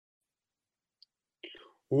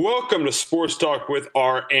Welcome to Sports Talk with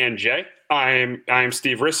R and J. I'm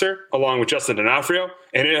Steve Risser, along with Justin D'Onofrio,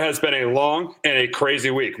 and it has been a long and a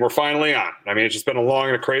crazy week. We're finally on. I mean, it's just been a long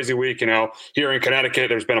and a crazy week. Here in Connecticut,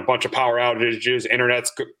 there's been a bunch of power outages. Internet's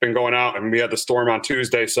been going out, and we had the storm on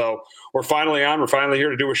Tuesday. So we're finally on. We're finally here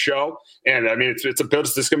to do a show, and I mean, it's going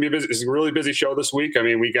to be busy. It's a really busy show this week. I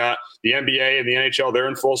mean, we got the NBA and the NHL; they're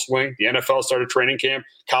in full swing. The NFL started training camp.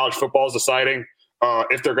 College football is deciding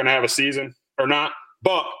if they're going to have a season or not.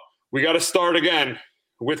 But we got to start again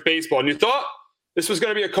with baseball. And you thought this was going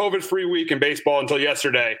to be a COVID-free week in baseball until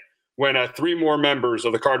yesterday when 3 more members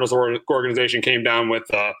of the Cardinals organization came down with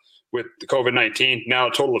COVID-19. Now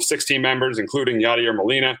a total of 16 members, including Yadier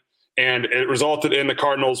Molina. And it resulted in the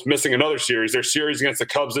Cardinals missing another series. Their series against the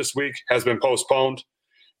Cubs this week has been postponed.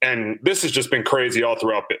 And this has just been crazy all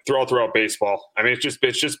throughout baseball. I mean,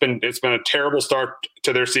 it's been a terrible start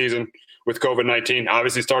to their season with COVID-19,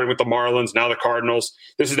 obviously starting with the Marlins, now the Cardinals.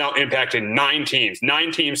 This is now impacting 9 teams.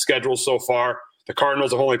 9 teams scheduled so far. The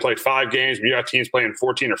Cardinals have only played 5 games. You got teams playing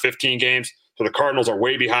 14 or 15 games. So the Cardinals are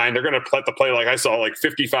way behind. They're going to have to play, like I saw, like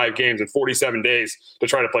 55 games in 47 days to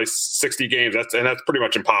try to play 60 games. That's pretty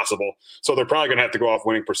much impossible. So they're probably going to have to go off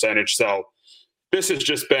winning percentage. So this has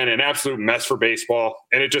just been an absolute mess for baseball.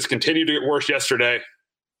 And it just continued to get worse yesterday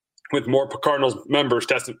with more Cardinals members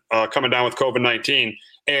coming down with COVID-19.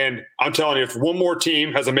 And I'm telling you, if one more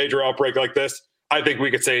team has a major outbreak like this, I think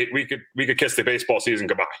we could say we could kiss the baseball season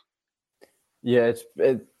goodbye. Yeah,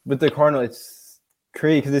 with the Cardinals, it's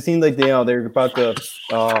crazy because it seemed like they're about to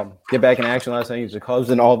get back in action last night against the Cubs,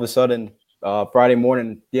 and all of a sudden Friday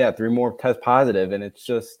morning, 3 more test positive, and it's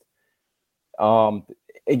just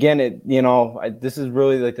again, this is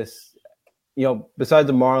really like this. Besides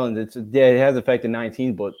the Marlins, it has affected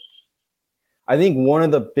 19, but I think one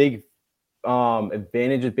of the big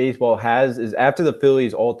advantages baseball has is after the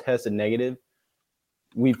Phillies all tested negative,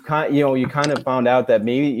 you kind of found out that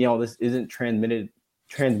maybe this isn't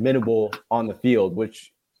transmittable on the field,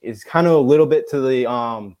 which is kind of a little bit to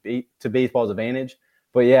the to baseball's advantage.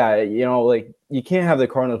 But like you can't have the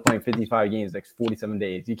Cardinals playing 55 games next 47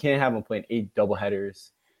 days. You can't have them playing 8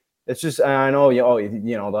 doubleheaders. It's just, I know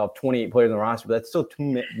they'll have 28 players on the roster, but that's still too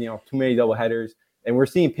many doubleheaders. And we're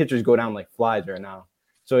seeing pitchers go down like flies right now.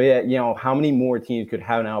 So, how many more teams could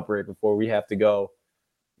have an outbreak before we have to go,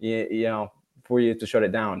 before you have to shut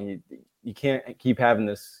it down? You can't keep having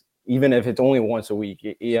this, even if it's only once a week.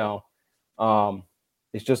 It's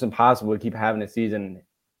just impossible to keep having a season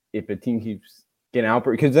if a team keeps getting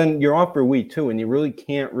outbreak, because then you're off for a week too, and you really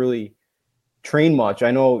can't train much.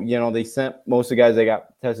 I know, they sent most of the guys that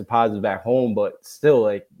got tested positive back home, but still,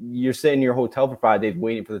 like, you're sitting in your hotel for 5 days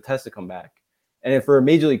waiting for the test to come back. And if for a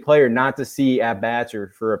major league player not to see at-bats or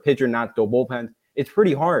for a pitcher not to go bullpen, it's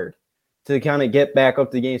pretty hard to kind of get back up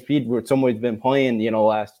to game speed where somebody's been playing, the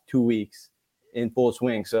last 2 weeks in full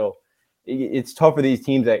swing. So it's tough for these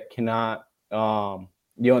teams that cannot,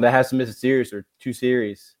 that has to miss a series or 2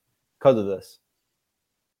 series because of this.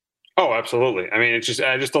 Oh, absolutely. I mean, I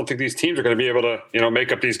just don't think these teams are going to be able to,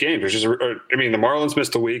 make up these games. The Marlins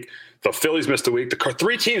missed a week, the Phillies missed a week. The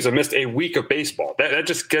 3 teams have missed a week of baseball. That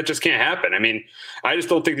just can't happen. I mean, I just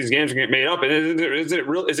don't think these games are going to get made up. And is it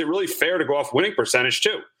really fair to go off winning percentage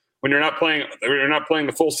too when you're not playing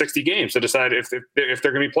the full 60 games to decide if they're going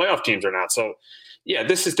to be playoff teams or not? So, yeah,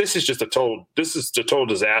 this is just a total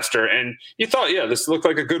disaster. And you thought, this looked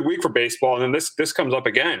like a good week for baseball, and then this comes up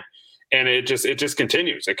again. And it just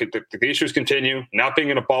continues. The issues continue. Not being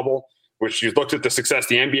in a bubble, which you looked at the success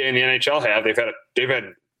the NBA and the NHL have. They've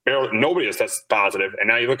had barely nobody has tested positive, and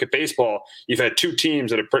now you look at baseball. You've had 3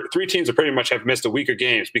 teams that pretty much have missed a week of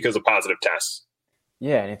games because of positive tests.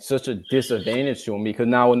 Yeah, and it's such a disadvantage to them because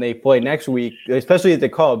now when they play next week, especially at the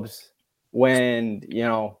Cubs, when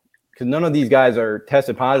because none of these guys are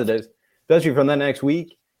tested positive, especially from the next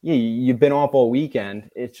week. You've been off all weekend.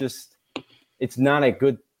 It's not a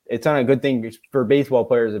good thing for baseball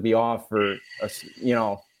players to be off for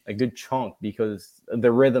a good chunk because of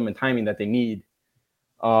the rhythm and timing that they need.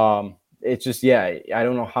 It's just, I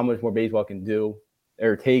don't know how much more baseball can do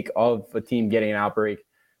or take of a team getting an outbreak.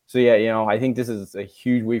 So, I think this is a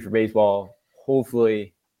huge week for baseball.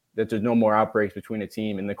 Hopefully that there's no more outbreaks between the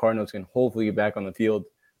team and the Cardinals can hopefully get back on the field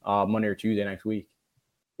Monday or Tuesday next week.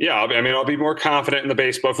 Yeah, I'll be more confident in the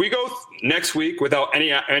baseball. If we go next week without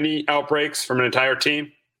any outbreaks from an entire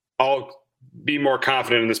team, I'll be more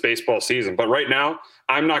confident in this baseball season. But right now,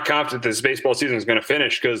 I'm not confident this baseball season is going to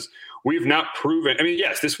finish because we've not proven. I mean,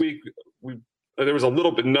 yes, this week there was a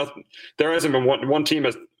little bit nothing. There hasn't been one team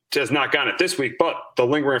has not gotten it this week, but the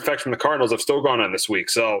lingering effects from the Cardinals have still gone on this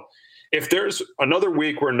week. So if there's another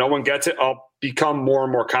week where no one gets it, I'll become more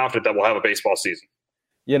and more confident that we'll have a baseball season.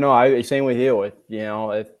 I same with you.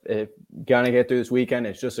 If gonna get through this weekend,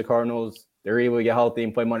 it's just the Cardinals. They're able to get healthy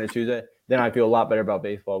and play Monday, Tuesday. Then I feel a lot better about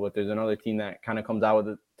baseball. But there's another team that kind of comes out with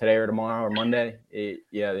it today or tomorrow or Monday.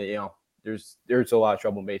 There's a lot of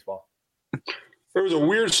trouble in baseball. There was a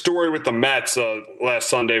weird story with the Mets last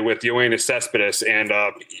Sunday with Yoenis Cespedes, and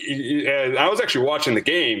I was actually watching the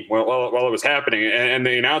game while it was happening, and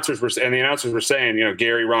the announcers were saying,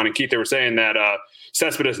 Gary, Ron, and Keith, they were saying that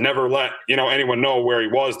Cespedes never let anyone know where he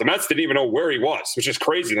was. The Mets didn't even know where he was, which is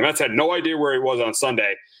crazy. The Mets had no idea where he was on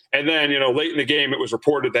Sunday, and then late in the game, it was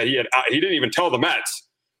reported that he didn't even tell the Mets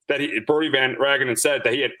that Brodie Van Wagenen said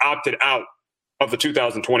that he had opted out of the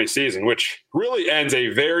 2020 season, which really ends a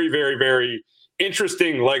very, very, very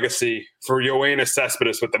interesting legacy for Yoenis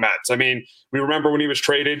Cespedes with the Mets. I mean, we remember when he was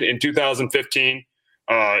traded in 2015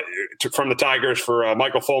 from the Tigers for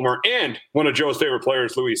Michael Fulmer and one of Joe's favorite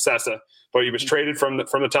players, Luis Cessa. But he was traded from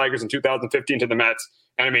the Tigers in 2015 to the Mets.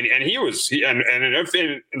 And I mean, and in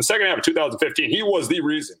the second half of 2015, he was the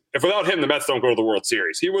reason. If without him, the Mets don't go to the World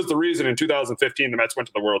Series. He was the reason in 2015 the Mets went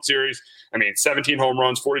to the World Series. I mean, 17 home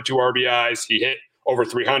runs, 42 RBIs. He hit over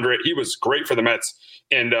 300. He was great for the Mets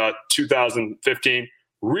in 2015.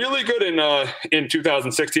 Really good in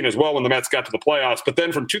 2016 as well when the Mets got to the playoffs. But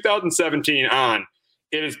then from 2017 on,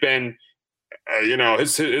 it has been,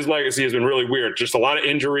 his legacy has been really weird. Just a lot of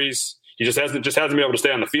injuries. He just hasn't been able to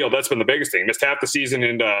stay on the field. That's been the biggest thing. Missed half the season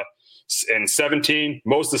in 17,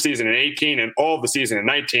 most of the season in 18, and all of the season in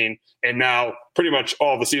 19, and now pretty much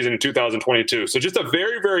all of the season in 2022. So just a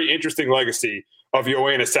very, very interesting legacy of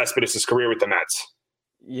Yoenis Cespedes' career with the Mets.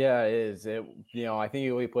 Yeah, it is. I think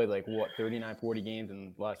he only played 39, 40 games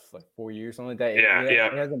in the last 4 years, something like that. Yeah.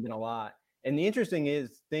 It hasn't been a lot. And the interesting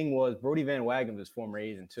thing was Brodie Van Wagenen was former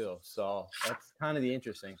agent too. So that's kind of the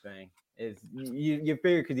interesting thing is you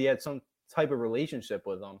figure because he had some type of relationship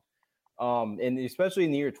with them. And especially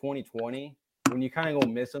in the year 2020, when you kind of go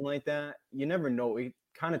missing like that, you never know. It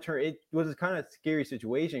was a kind of scary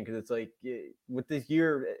situation because it's with this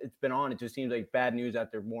year it's been on, it just seems like bad news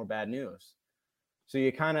after more bad news. So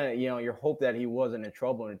you kind of, you hope that he wasn't in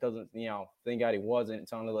trouble, and it doesn't, thank God he wasn't. It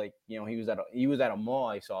sounded like, he was at a mall.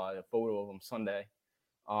 I saw a photo of him Sunday.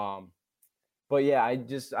 But yeah,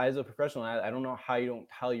 as a professional, I don't know how you don't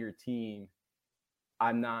tell your team,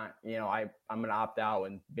 I'm not, I'm going to opt out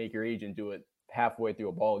and make your agent do it halfway through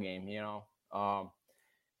a ball game,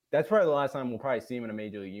 That's probably the last time we'll probably see him in a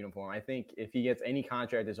major league uniform. I think if he gets any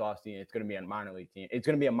contract this offseason, it's going to be a minor league team. It's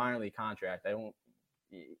going to be a minor league contract.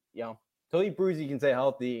 Until he proves he can stay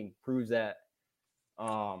healthy and proves that,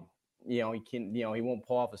 he can, he won't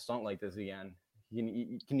pull off a stunt like this again.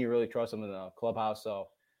 Can you really trust him in the clubhouse? So,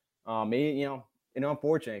 maybe,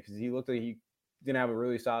 unfortunate because he looked like he's going to have a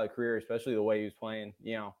really solid career, especially the way he was playing,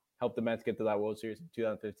 helped the Mets get to that World Series in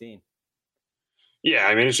 2015. Yeah,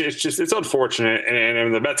 I mean, it's unfortunate,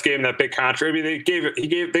 and the Mets gave him that big contract. I mean, they gave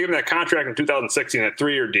him that contract in 2016, that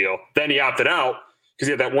 3-year deal. Then he opted out because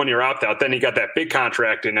he had that 1-year opt out. Then he got that big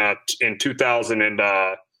contract in 2000, and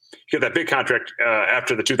he got that big contract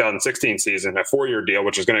after the 2016 season, a 4-year deal,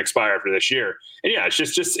 which is going to expire after this year. And yeah, it's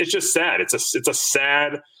just sad. It's a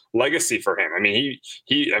sad legacy for him. I mean,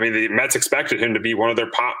 the Mets expected him to be one of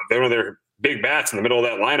their big bats in the middle of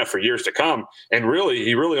that lineup for years to come, and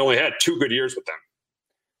he really only had 2 good years with them.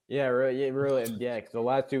 Yeah, really, because the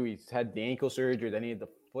last 2 he's had the ankle surgery, then he had the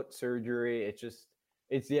foot surgery.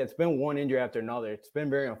 It's been one injury after another. It's been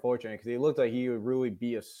very unfortunate because he looked like he would really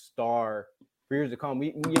be a star for years to come.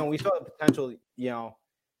 We saw the potential,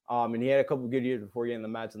 and he had a couple of good years before getting the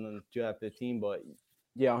Mets and then 2015. But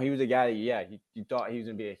he was a guy that, you thought he was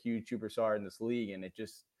going to be a huge superstar in this league, and it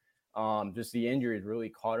just the injuries really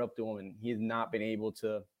caught up to him, and he's not been able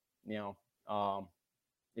to,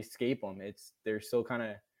 escape them. They're still kind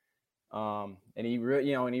of, and he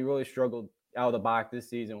really struggled out of the box this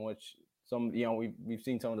season, which we've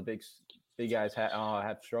seen some of the big guys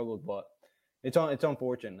have struggled, but it's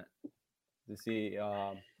unfortunate to see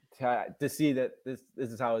that this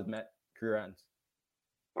is how his Met career ends.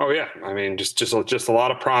 Oh yeah, I mean, just a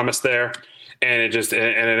lot of promise there, and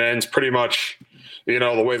it ends pretty much,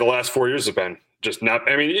 the way the last 4 years have been. Just not.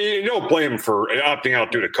 I mean, you don't blame him for opting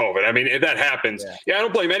out due to COVID. I mean, if that happens, I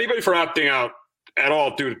don't blame anybody for opting out at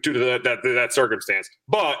all due to that circumstance.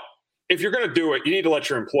 But if you're going to do it, you need to let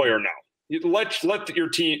your employer know. Let your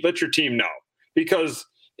team know, because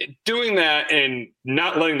doing that and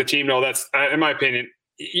not letting the team know, that's, in my opinion,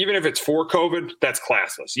 even if it's for COVID, that's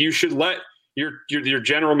classless. You should let your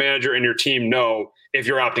general manager and your team know if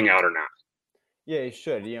you're opting out or not. Yeah, he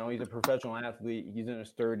should. He's a professional athlete. He's in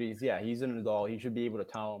his 30s. Yeah, he's an adult. He should be able to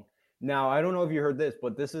tell him. Now, I don't know if you heard this,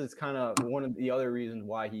 but this is kind of one of the other reasons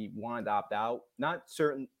why he wanted to opt out. Not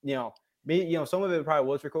certain, maybe, some of it probably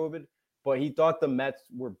was for COVID, but he thought the Mets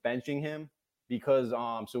were benching him because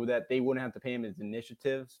so that they wouldn't have to pay him his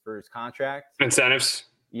initiatives for his contract. Incentives.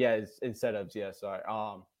 Yeah, his incentives. Yeah, sorry.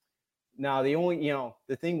 Now the only,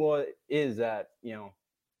 the thing is that,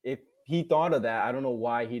 if he thought of that, I don't know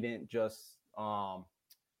why he didn't just file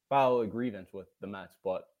a grievance with the Mets,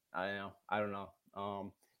 but I don't know.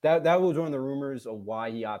 That was one of the rumors of why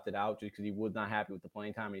he opted out, just because he was not happy with the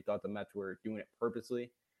playing time. And he thought the Mets were doing it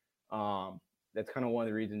purposely. That's kind of one of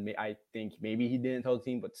the reasons I think maybe he didn't tell the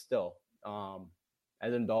team, but still,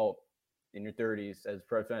 as an adult in your 30s, as a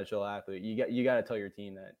professional athlete, you got to tell your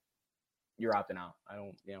team that you're opting out. I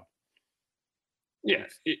don't, Yeah,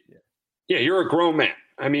 you're a grown man.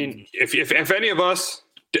 I mean, if any of us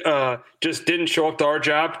just didn't show up to our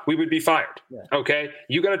job, we would be fired. Yeah. Okay,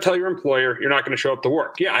 you got to tell your employer you're not going to show up to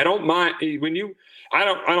work. Yeah, I don't mind when you. I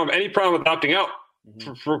don't have any problem with opting out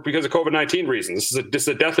because of COVID-19 reasons. This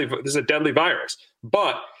is a deadly virus.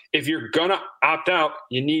 But if you're gonna opt out,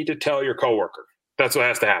 you need to tell your coworker. That's what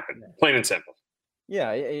has to happen. Plain and simple.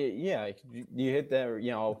 Yeah. You hit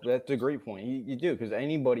that. That's a great point. You do, because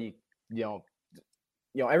anybody,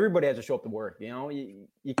 everybody has to show up to work.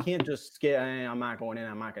 You can't just get, I'm not going in,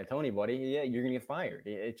 I'm not going to tell anybody. Yeah, you're going to get fired.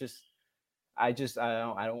 I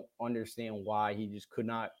don't understand why he just could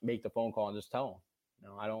not make the phone call and just tell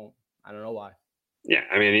him. I don't know why. Yeah,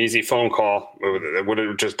 I mean, an easy phone call would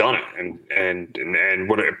have just done it, and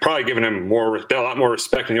would have probably given him a lot more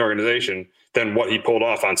respect in the organization than what he pulled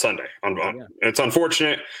off on Sunday. It's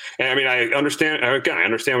unfortunate, and I mean, I understand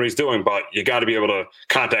what he's doing, but you got to be able to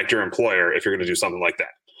contact your employer if you're going to do something like that.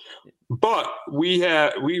 But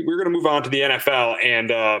we're going to move on to the NFL,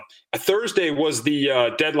 and Thursday was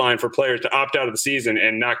the deadline for players to opt out of the season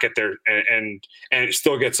and not get their and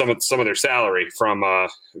still get some of their salary from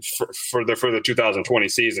for the 2020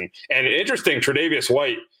 season. And interesting, Tre'Davious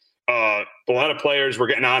White, a lot of players were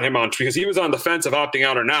getting on him because he was on the fence of opting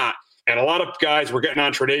out or not, and a lot of guys were getting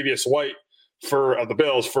on Tre'Davious White for the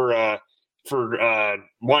Bills for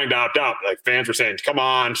wanting to opt out. Like, fans were saying, come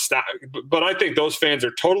on, stop. But I think those fans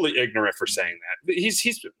are totally ignorant for saying that.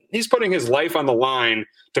 He's putting his life on the line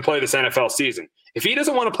to play this NFL season. If he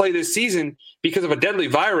doesn't want to play this season because of a deadly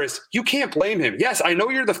virus, you can't blame him. Yes, I know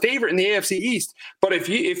you're the favorite in the AFC East, but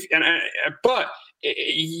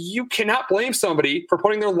you cannot blame somebody for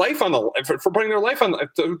putting their life on who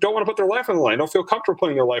don't want to put their life on the line, don't feel comfortable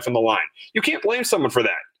putting their life on the line. You can't blame someone for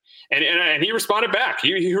that. And he responded back.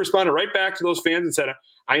 He responded right back to those fans and said,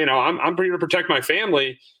 I'm here to protect my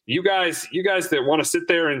family. You guys that want to sit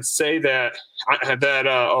there and say that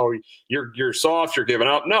you're soft, you're giving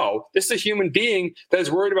up. No, this is a human being that is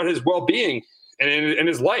worried about his well-being and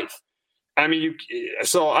his life. I mean,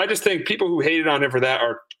 so I just think people who hated on him for that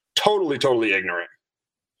are totally, totally ignorant.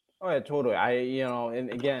 Oh yeah, totally.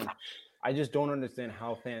 And again, I just don't understand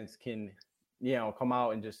how fans can, come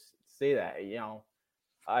out and just say that,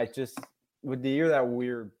 I just, with the year that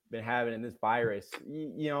we've been having in this virus,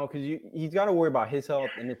 because he's got to worry about his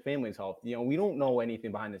health and his family's health. We don't know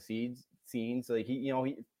anything behind the scenes. Like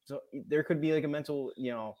so there could be like a mental,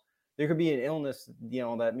 there could be an illness,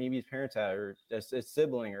 that maybe his parents had, or a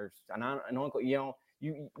sibling, or an uncle.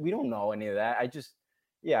 We don't know any of that. I just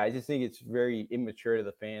think it's very immature to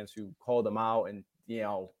the fans who called him out and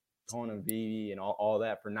calling him VV and all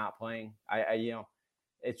that for not playing.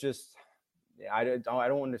 It's just. I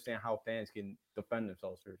don't understand how fans can defend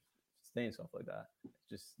themselves for saying stuff like that. It's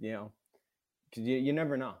just, because you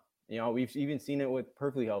never know. We've even seen it with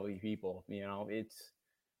perfectly healthy people. It's,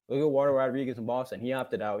 look at Walter Rodriguez in Boston. He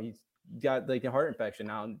opted out. He's got like a heart infection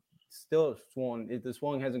now, and still swollen. The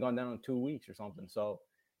swelling hasn't gone down in 2 weeks or something. So,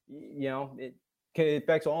 it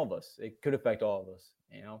affects all of us. It could affect all of us.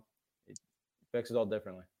 It affects us all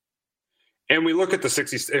differently. And we look at the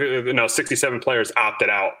 67 players opted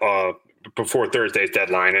out before Thursday's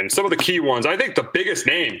deadline, and some of the key ones. I think the biggest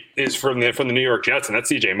name is from the New York Jets, and that's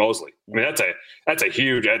C.J. Mosley. I mean, that's a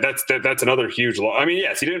huge. That's another huge loss. I mean,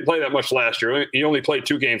 yes, he didn't play that much last year. He only played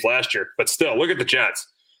 2 games last year, but still, look at the Jets.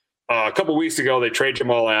 A couple weeks ago, they trade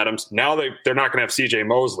Jamal Adams. Now they're not going to have C.J.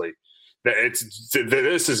 Mosley.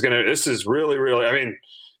 This is really, really. I mean,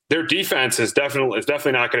 their defense is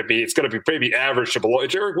definitely not going to be. It's going to be maybe average to below.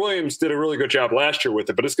 Eric Williams did a really good job last year with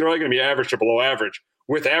it, but it's probably going to be average to below average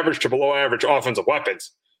with average to below average offensive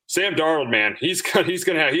weapons. Sam Darnold, man, he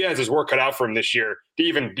has his work cut out for him this year to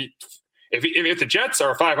even be. If the Jets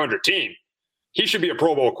are a 500 team, he should be a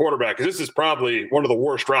Pro Bowl quarterback, because this is probably one of the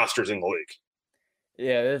worst rosters in the league.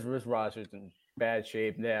 Yeah, this roster is in bad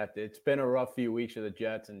shape. Yeah, it's been a rough few weeks for the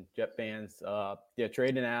Jets and Jet fans.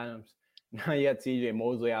 Trading Adams. Now you got C.J.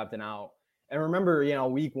 Mosley opting out. And remember,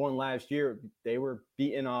 week one last year, they were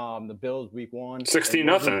beating the Bills week one.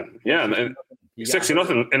 16-0. Yeah,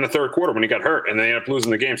 16-0 in the third quarter when he got hurt, and they ended up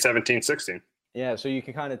losing the game 17-16. Yeah, so you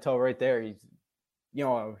can kind of tell right there he's,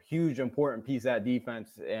 a huge important piece of that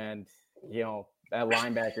defense. And, that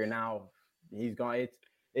linebacker now, he's gone.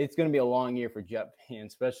 It's going to be a long year for Jet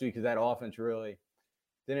fans, especially because that offense really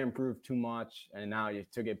didn't improve too much. And now you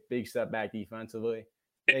took a big step back defensively.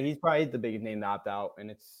 And he's probably the biggest name to opt out,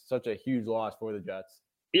 and it's such a huge loss for the Jets.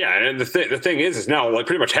 Yeah, and the thing is now like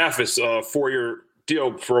pretty much half his 4-year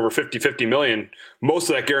deal for over $50 million. Most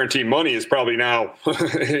of that guaranteed money is probably now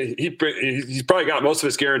he's probably got most of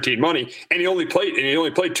his guaranteed money, and he only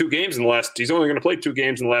played 2 games in the last. He's only going to play 2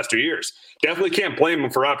 games in the last 2 years. Definitely can't blame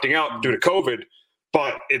him for opting out due to COVID,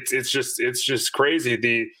 but it's just crazy.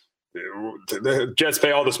 The Jets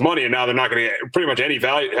pay all this money, and now they're not going to get pretty much any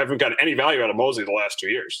value. Haven't gotten any value out of Mosley the last 2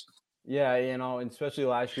 years. Yeah, and especially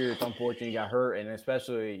last year, it's unfortunate he got hurt, and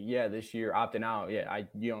especially this year opting out. Yeah,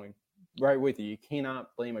 right with you. You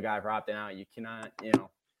cannot blame a guy for opting out. You cannot,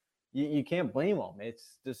 you can't blame him.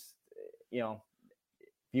 It's just, if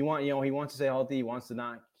you want, he wants to stay healthy, he wants to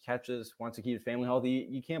not catch us, wants to keep his family healthy.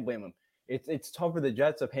 You can't blame him. It's tough for the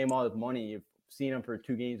Jets to pay him all this money. You've seen him for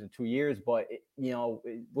 2 games in 2 years, but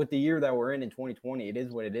with the year that we're in 2020, it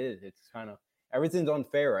is what it is. It's kind of everything's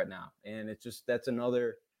unfair right now, and it's just that's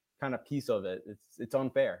another kind of piece of it. It's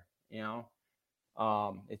unfair,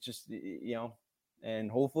 It's just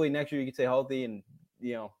and hopefully next year you can stay healthy and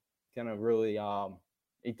kind of really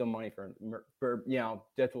eat the money for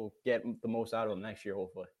Jets will get the most out of them next year.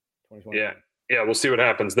 Hopefully, 2020. Yeah, we'll see what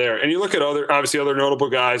happens there. And you look at other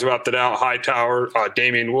notable guys who opted out: Hightower,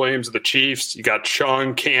 Damian Williams of the Chiefs. You got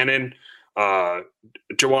Chung, Cannon,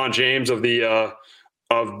 Jawan James of the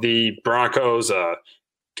Broncos.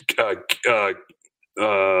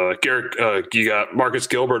 Garrett. You got Marcus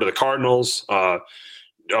Gilbert of the Cardinals.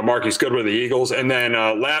 Marquise Goodwin of the Eagles, and then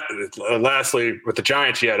lastly with the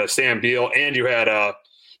Giants, you had Sam Beal and you had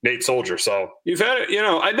Nate Soldier. So you've had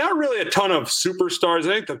not really a ton of superstars.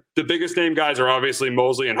 I think the biggest name guys are obviously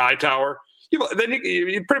Mosley and Hightower. Then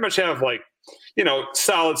you pretty much have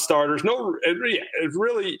solid starters.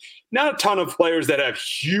 Really not a ton of players that have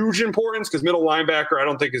huge importance because middle linebacker I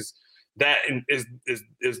don't think is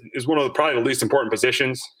one of probably the least important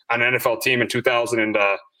positions on an NFL team in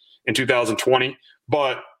 2020.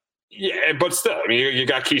 But still, I mean, you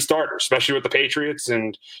got key starters, especially with the Patriots,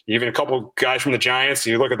 and even a couple guys from the Giants.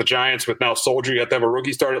 You look at the Giants with now Soldier. You have to have a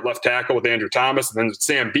rookie start at left tackle with Andrew Thomas, and then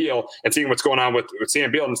Sam Beal, and seeing what's going on with Sam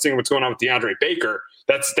Beal, and seeing what's going on with DeAndre Baker.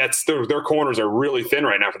 That's their corners are really thin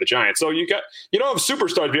right now for the Giants. So you don't have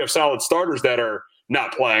superstars, but you have solid starters that are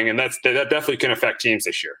not playing, and that definitely can affect teams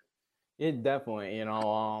this year. It definitely,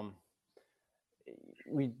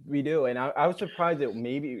 we do, and I was surprised that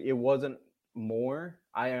maybe it wasn't more.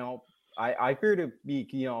 I fear to be,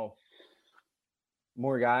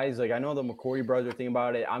 more guys. Like I know the McCourty brothers are thinking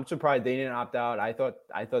about it. I'm surprised they didn't opt out. I thought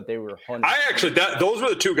they were 100%. Those were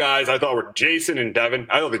the 2 guys I thought were Jason and Devin.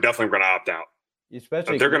 I thought they definitely were going to opt out.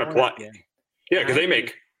 Especially they're going to play. Yeah, because they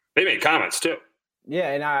made comments too.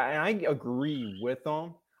 Yeah, and I agree with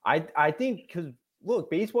them. I think because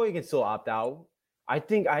look, baseball you can still opt out. I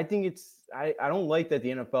think it's I don't like that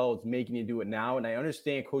the NFL is making you do it now, and I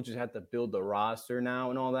understand coaches have to build the roster now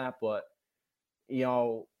and all that, but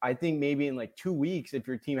I think maybe in like 2 weeks if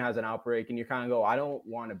your team has an outbreak and you kind of go, I don't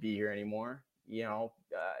want to be here anymore.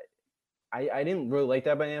 I didn't really like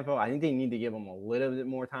that by the NFL. I think they need to give them a little bit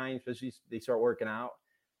more time, especially if they start working out.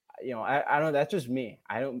 I don't. That's just me.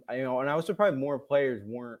 And I was surprised more players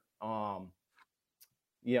weren't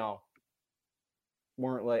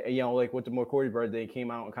like like with the McCourty brothers, they came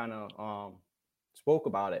out and kind of spoke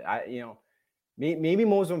about it. Maybe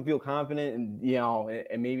most of them feel confident and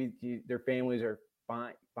and maybe their families are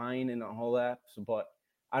fine and all that. So, but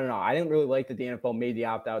I don't know. I didn't really like that the NFL made the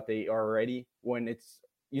opt out date already when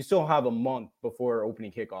you still have a month before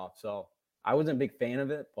opening kickoff. So I wasn't a big fan of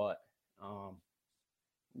it, but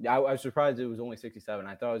I was surprised it was only 67.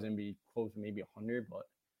 I thought it was going to be close to maybe 100, but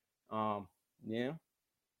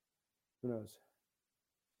who knows?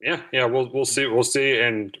 Yeah, we'll see,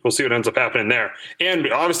 and we'll see what ends up happening there.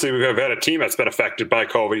 And obviously, we have had a team that's been affected by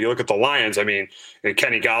COVID. You look at the Lions. I mean,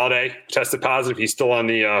 Kenny Golladay tested positive; he's still on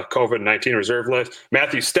the COVID-19 reserve list.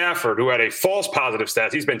 Matthew Stafford, who had a false positive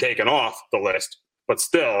stat, he's been taken off the list. But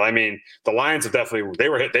still, I mean, the Lions have definitely they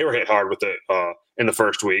were hit hard with it in the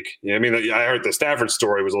first week. I mean, I heard the Stafford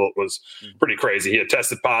story was pretty crazy. He had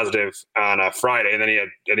tested positive on a Friday, and then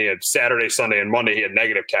he had Saturday, Sunday, and Monday he had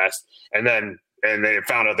negative tests, and then and they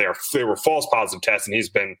found out they were false positive tests, and he's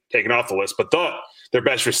been taken off the list. But their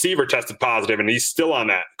best receiver tested positive, and he's still on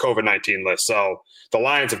that COVID-19 list. So the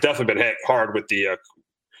Lions have definitely been hit hard with COVID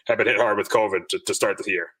to start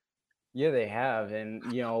the year. Yeah, they have, and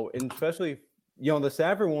and especially the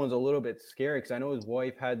Stafford one's a little bit scary because I know his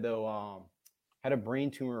wife had a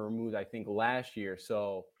brain tumor removed, I think, last year.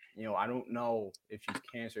 So I don't know if she's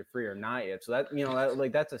cancer free or not yet. So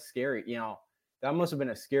that's a scary that must have been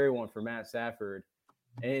a scary one for Matt Stafford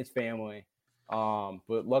and his family.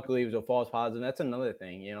 But luckily it was a false positive. That's another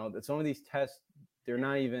thing, that some of these tests, they're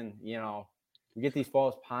not even, we get these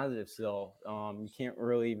false positives still. You can't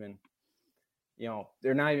really even,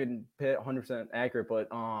 they're not even 100% accurate, but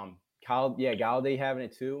Galladay having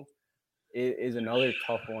it too is another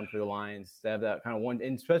tough one for the Lions to have that kind of one,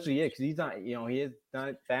 and especially because he's not, he is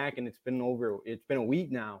not back, and it's been a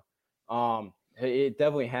week now. It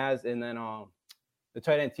definitely has, and then the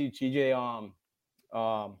tight end too, TJ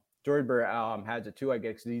Jordan has it too, I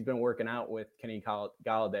guess, because he's been working out with Kenny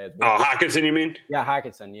Galladay as well. Oh, Hockenson, you mean? Yeah,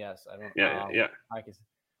 Hockenson. Yes, I don't. Yeah.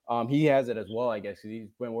 Hockenson. He has it as well, I guess, because he's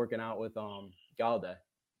been working out with Galladay.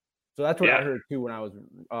 So that's what I heard too when I was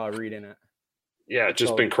reading it. Yeah, it's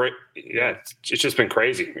just been crazy. Yeah, it's just been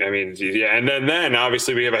crazy. I mean, yeah, and then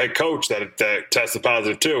obviously we have a head coach that tested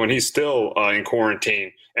positive too, and he's still in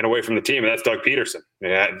quarantine and away from the team, and that's Doug Peterson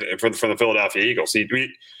from the Philadelphia Eagles.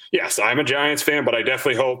 Yes, I'm a Giants fan, but I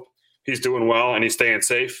definitely hope he's doing well and he's staying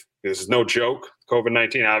safe. This is no joke,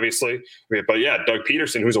 COVID-19, obviously. But yeah, Doug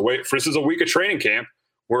Peterson, who's away. This is a week of training camp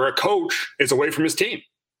where a coach is away from his team,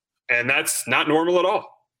 and that's not normal at all.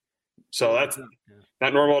 So that's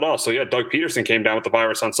not normal at all. So yeah, Doug Peterson came down with the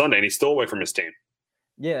virus on Sunday, and he's still away from his team.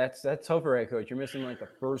 Yeah, that's tough for a head coach. You're missing like the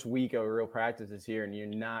first week of real practices here, and you're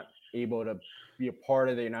not able to be a part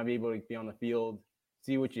of it. You're not able to be on the field,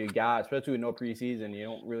 see what you got, especially with no preseason. You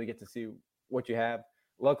don't really get to see what you have.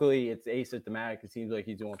 Luckily, it's asymptomatic. It seems like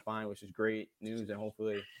he's doing fine, which is great news, and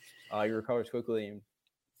hopefully he recovers quickly and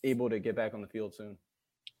able to get back on the field soon.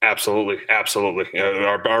 Absolutely.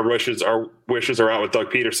 Our wishes are out with Doug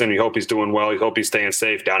Peterson. We hope he's doing well. We hope he's staying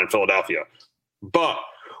safe down in Philadelphia. But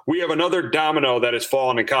we have another domino that has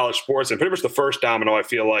fallen in college sports, and pretty much the first domino, I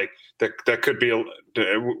feel like, that could be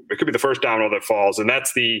the first domino that falls, and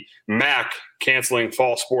that's the MAC canceling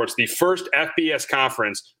fall sports, the first FBS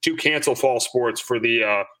conference to cancel fall sports for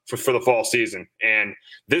the for the fall season. And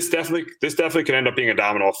this definitely could end up being a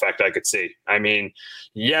domino effect, I could see. I mean,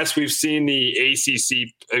 yes, we've seen the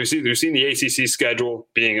ACC schedule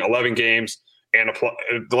being 11 games and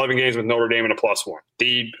 11 games with Notre Dame and a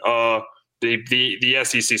 +1. The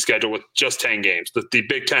SEC schedule with just 10 games. The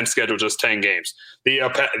Big Ten schedule just 10 games.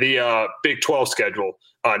 The Big 12 schedule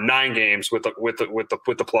 9 games with the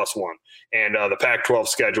 +1, and the Pac-12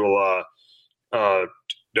 schedule I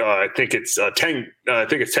think it's 10. I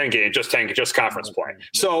think it's 10 games, just conference play.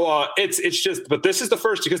 So it's just, but this is the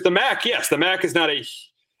first, because the MAC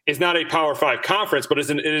is not a Power 5 conference, but it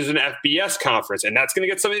is an FBS conference, and that's going to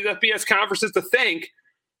get some of these FBS conferences to think,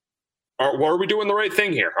 are we doing the right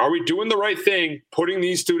thing here? Are we doing the right thing putting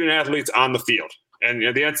these student athletes on the field? And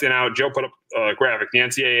the NCAA, Joe put up a graphic, the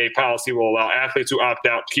NCAA policy will allow athletes who opt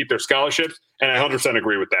out to keep their scholarships, and I 100%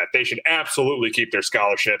 agree with that. They should absolutely keep their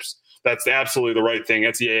scholarships. That's absolutely the right thing.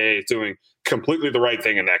 NCAA is doing completely the right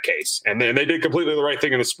thing in that case. And then they did completely the right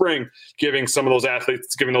thing in the spring, giving those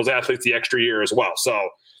athletes the extra year as well. So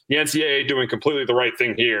the NCAA doing completely the right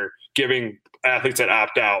thing here, giving athletes that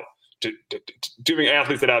opt out the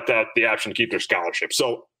option to keep their scholarship.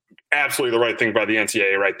 So absolutely the right thing by the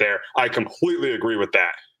NCAA right there. I completely agree with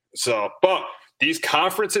that. So, but these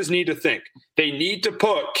conferences need to think. They need to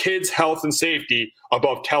put kids' health and safety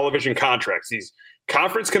above television contracts. These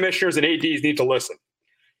conference commissioners and ADs need to listen.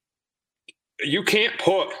 You can't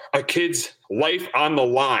put a kid's life on the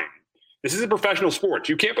line. This is a professional sport.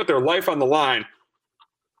 You can't put their life on the line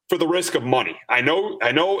for the risk of money. I know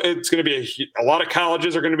it's going to be a lot of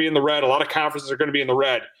colleges are going to be in the red. A lot of conferences are going to be in the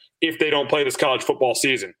red if they don't play this college football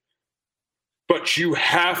season. But you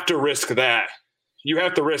have to risk that. You'd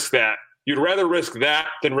rather risk that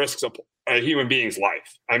than risk a human being's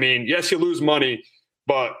life. I mean, yes, you lose money,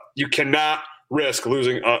 but you cannot risk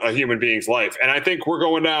losing a human being's life. And I think we're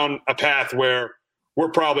going down a path where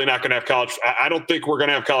we're probably not going to have college. I don't think we're going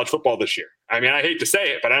to have college football this year. I mean, I hate to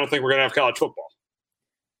say it, but I don't think we're going to have college football.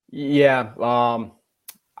 Yeah,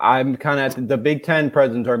 I'm kind of at the Big Ten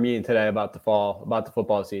presidents are meeting today about the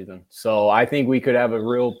football season. So I think we could have a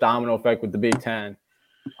real domino effect with the Big Ten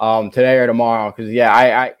today or tomorrow. Because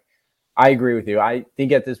I agree with you. I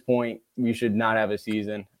think at this point we should not have a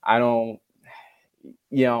season. I don't,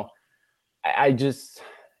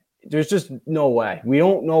 there's just no way. We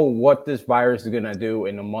don't know what this virus is going to do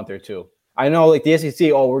in a month or two. I know, like the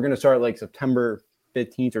SEC, we're going to start like September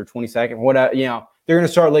 15th or 22nd. Whatever, they're going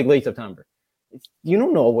to start like late September. You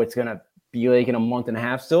don't know what's going to be like in a month and a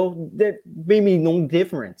half. So that made me no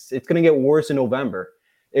difference. It's going to get worse in November.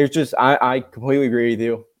 It's just, I completely agree with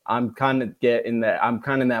you. I'm kind of in that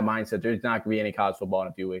mindset. There's not going to be any college football in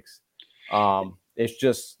a few weeks. It's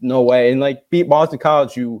just no way. And like beat Boston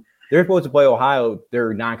College, they're supposed to play Ohio,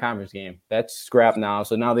 their non-conference game. That's scrapped now.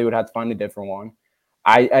 So now they would have to find a different one.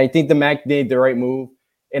 I think the MAC made the right move.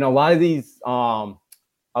 And a lot of these of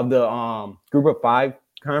the group of 5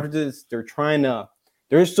 conferences, they're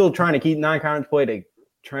still trying to keep non-conference play to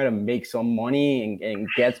try to make some money and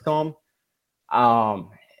get some. I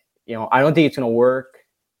don't think it's going to work.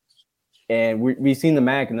 And we've seen the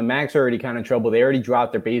MAC, and the MAC's already kind of in trouble. They already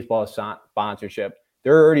dropped their baseball sponsorship.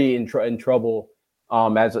 They're already in trouble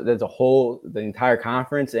as a whole, the entire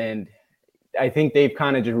conference. And I think they've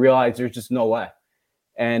kind of just realized there's just no way.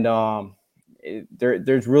 And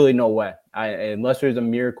there's really no way. Unless there's a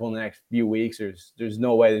miracle in the next few weeks, there's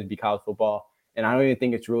no way there'd be college football. And I don't even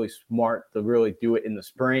think it's really smart to really do it in the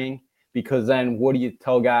spring, because then what do you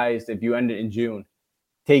tell guys if you end it in June?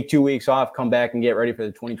 Take 2 weeks off, come back and get ready for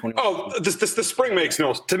the 2020. Oh, the spring makes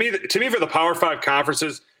no – to me for the Power 5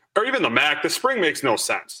 conferences or even the MAC, the spring makes no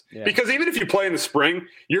sense. Yeah. Because even if you play in the spring,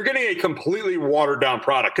 you're getting a completely watered-down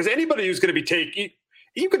product. Because anybody who's going to be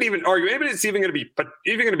you could even argue anybody that's even going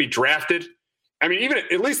to be drafted – I mean, even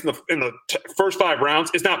at least in the first 5 rounds,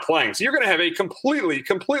 is not playing. So you're going to have a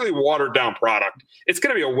completely watered down product. It's going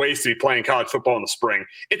to be a waste to be playing college football in the spring.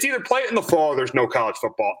 It's either play it in the fall or there's no college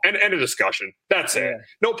football. And end of discussion. That's it.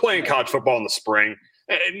 No playing college football in the spring,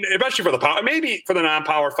 and especially for the power. Maybe for the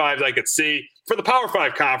non-Power 5s, I could see. For the Power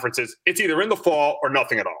 5 conferences, it's either in the fall or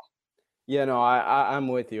nothing at all. Yeah, no, I'm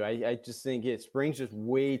with you. I just think spring's just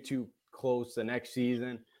way too close to next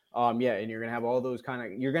season. And you're gonna have all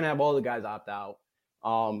the guys opt out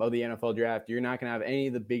of the NFL draft. You're not gonna have any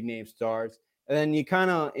of the big name stars, and then you're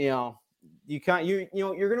gonna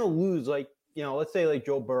lose, like, let's say like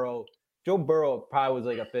Joe Burrow. Joe Burrow probably was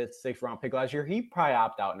like a 5th, 6th round pick last year. He probably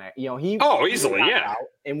opt out next. Easily, yeah.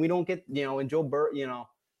 And we don't get and Joe Burrow,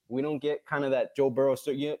 we don't get kind of that Joe Burrow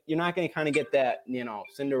story. You're not gonna kind of get that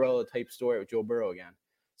Cinderella type story with Joe Burrow again.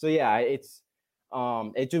 So yeah, it's.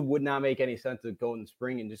 It just would not make any sense to go in the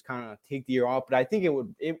spring and just kind of take the year off. But I think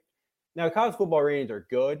now college football ratings are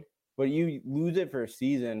good, but you lose it for a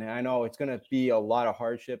season. And I know it's going to be a lot of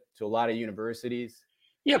hardship to a lot of universities.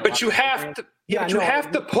 Yeah, but you have to. Yeah, you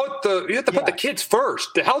have to put the kids first.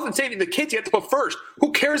 The health and safety of the kids you have to put first.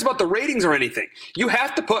 Who cares about the ratings or anything? You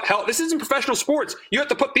have to put health. This isn't professional sports. You have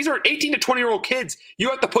to put these are 18 to 20-year-old kids. You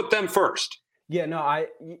have to put them first. Yeah, no, I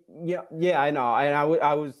know. And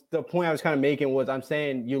I was the point I was kind of making was I'm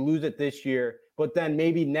saying you lose it this year, but then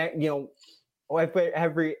maybe hopefully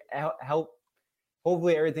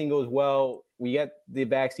everything goes well. We get the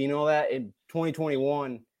vaccine and all that in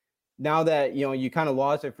 2021. Now that, you kind of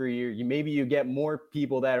lost it for a year, maybe you get more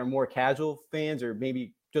people that are more casual fans or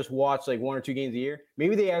maybe just watch like 1 or 2 games a year.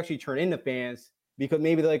 Maybe they actually turn into fans because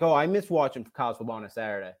maybe they're like, oh, I miss watching college football on a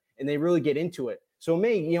Saturday, and they really get into it. So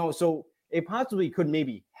it possibly could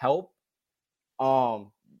maybe help.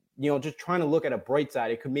 Just trying to look at a bright side,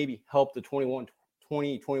 it could maybe help the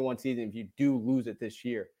 2021 season if you do lose it this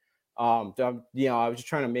year. I was just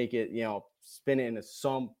trying to make it, spin it into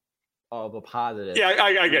some of a positive. Yeah,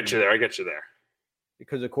 I get you there.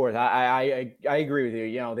 Because of course, I agree with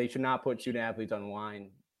you. They should not put student athletes on the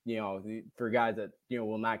line, for guys that,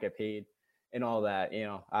 will not get paid and all that.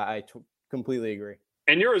 I completely agree.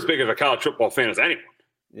 And you're as big of a college football fan as anyone.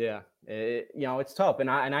 Yeah, it's tough, and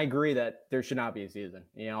I agree that there should not be a season.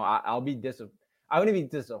 I wouldn't be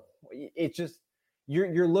disappointed. It's just you're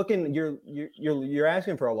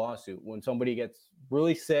asking for a lawsuit when somebody gets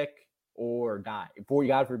really sick or die, before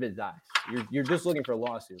God forbid dies. You're just looking for a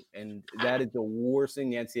lawsuit, and that is the worst thing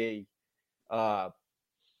the NCAA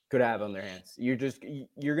could have on their hands.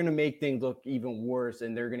 You're gonna make things look even worse,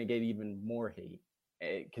 and they're gonna get even more hate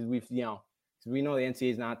because we know the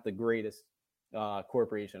NCAA is not the greatest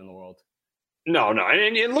corporation in the world. No.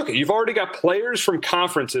 And look, you've already got players from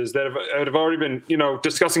conferences that have already been,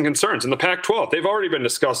 discussing concerns. In the Pac-12, they've already been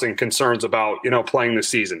discussing concerns about, playing this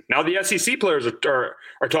season. Now the SEC players are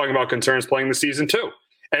talking about concerns playing the season too.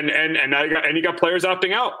 And you got players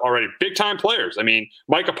opting out already, big time players. I mean,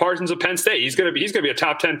 Micah Parsons of Penn State, he's gonna be a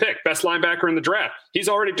top 10 pick, best linebacker in the draft. He's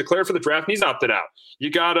already declared for the draft and he's opted out.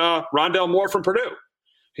 You got Rondell Moore from Purdue.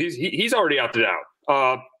 He's already opted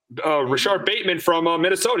out. Rashard Bateman from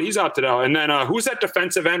Minnesota, he's opted out. And then who's that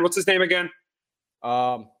defensive end? What's his name again?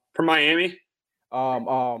 From Miami.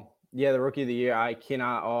 Yeah, the rookie of the year. I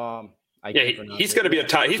cannot. He's going to be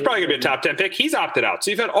he's probably going to be a top 10 pick. He's opted out.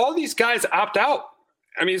 So you've had all these guys opt out.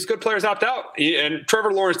 I mean, these good players opt out. And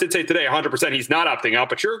Trevor Lawrence did say today, 100% he's not opting out.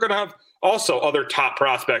 But you're going to have also other top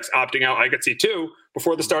prospects opting out. I could see too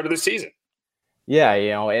before the start of the season. Yeah,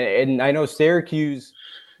 and I know Syracuse.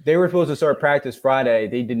 They were supposed to start practice Friday.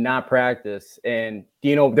 They did not practice, and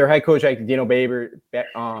their head coach, like Dino Babers,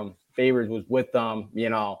 was with them.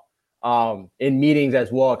 In meetings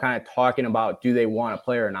as well, kind of talking about do they want to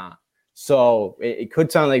play or not. So it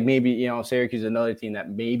could sound like maybe Syracuse is another team that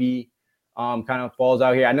maybe kind of falls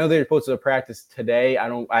out here. I know they're supposed to practice today.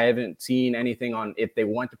 I haven't seen anything on if they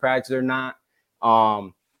want to practice or not.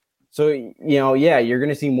 So you're going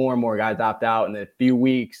to see more and more guys opt out in a few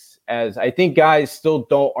weeks, as I think guys still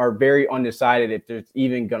are very undecided if they're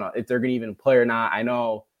going to even play or not. I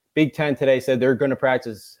know Big Ten today said they're going to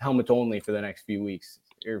practice helmets only for the next few weeks.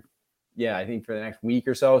 I think for the next week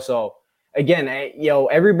or so. So again,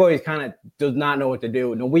 everybody's kind of does not know what to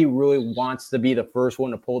do. Nobody really wants to be the first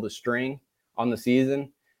one to pull the string on the season.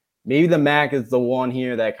 Maybe the MAC is the one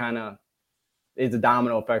here that kind of is a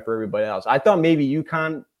domino effect for everybody else. I thought maybe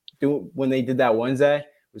UConn, when they did that Wednesday,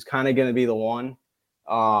 was kind of going to be the one.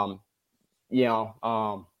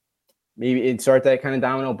 Maybe it starts that kind of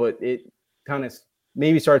domino, but it kind of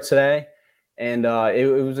maybe starts today. And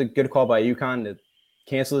it was a good call by UConn to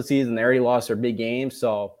cancel the season. They already lost their big game.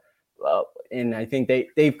 So, and I think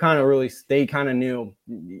they kind of knew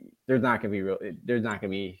there's not going to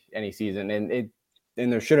be any season, and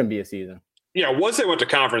there shouldn't be a season. Yeah, once they went to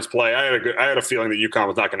conference play, I had a feeling that UConn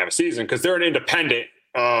was not going to have a season because they're an independent.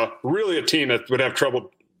 Really a team that would have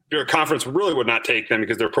trouble. Their conference really would not take them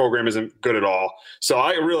because their program isn't good at all. So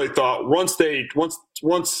I really thought once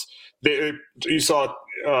you saw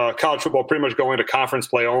college football pretty much go into conference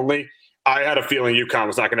play only, I had a feeling UConn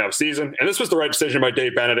was not going to have a season. And this was the right decision by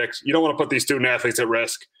Dave Benedict. You don't want to put these student athletes at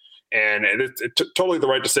risk. And it's totally the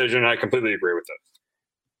right decision. I completely agree with it.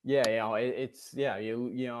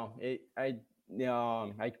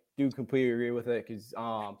 I do completely agree with it because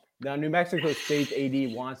now New Mexico State's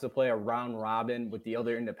AD wants to play a round robin with the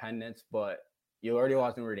other independents, but you already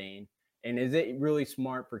lost Notre Dame. And is it really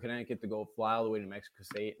smart for Connecticut to go fly all the way to Mexico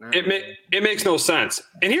State? It makes no sense.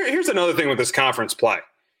 And here's another thing with this conference play.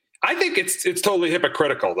 I think it's totally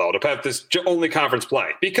hypocritical though to have this only conference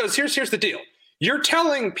play because here's the deal. You're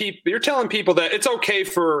telling people that it's okay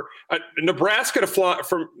for Nebraska to fly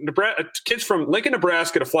kids from Lincoln,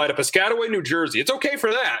 Nebraska to fly to Piscataway, New Jersey. It's okay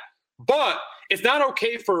for that, but it's not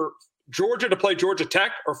okay for Georgia to play Georgia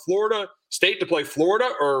Tech or Florida State to play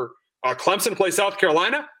Florida or Clemson to play South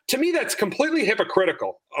Carolina. To me, that's completely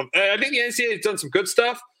hypocritical. I think the NCAA has done some good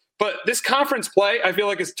stuff, but this conference play, I feel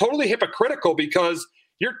like is totally hypocritical because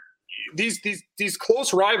these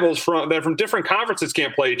close rivals from different conferences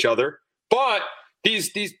can't play each other. But these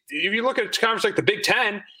if you look at a conference like the Big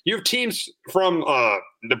Ten, you have teams from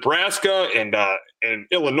Nebraska and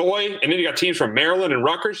Illinois, and then you got teams from Maryland and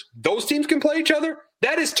Rutgers. Those teams can play each other.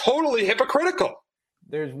 That is totally hypocritical.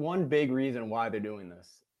 There's one big reason why they're doing this.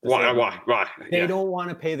 Why? They don't want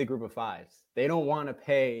to pay the group of fives. They don't want to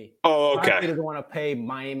pay. Oh, okay. They don't want to pay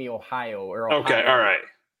Miami, Ohio, or Ohio. Okay, all right.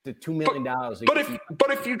 The $2 million.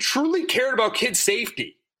 But if you truly cared about kids'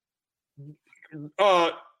 safety,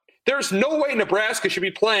 there's no way Nebraska should be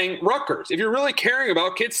playing Rutgers if you're really caring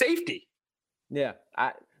about kids' safety. Yeah,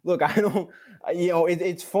 I don't.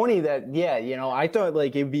 It's funny that I thought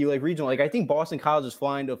like it'd be like regional. Like I think Boston College is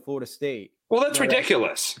flying to Florida State. Well, that's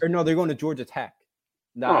ridiculous. Or no, they're going to Georgia Tech.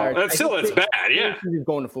 No, that's bad. Yeah, he's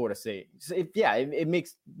going to Florida State. It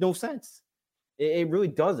makes no sense. It really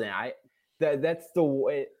doesn't. That's the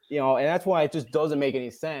way, and that's why it just doesn't make any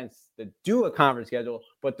sense to do a conference schedule.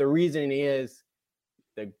 But the reason is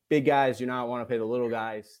the big guys do not want to pay the little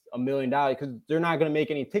guys $1 million because they're not going to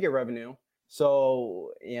make any ticket revenue.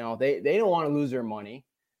 So, they don't want to lose their money,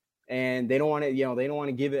 and they don't want to, they don't want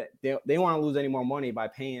to give it. They don't want to lose any more money by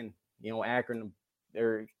paying, Akron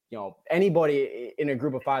or, anybody in a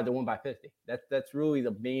group of five to win by 50. That's really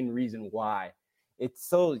the main reason why it's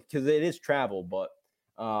so, because it is travel, but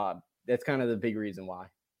that's kind of the big reason why.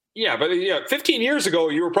 Yeah, but 15 years ago,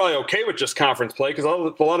 you were probably okay with just conference play because a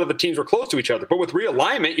lot of the teams were close to each other. But with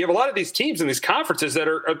realignment, you have a lot of these teams in these conferences that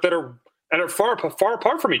are far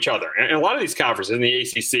apart from each other. And a lot of these conferences in the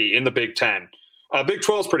ACC, in the Big Ten, Big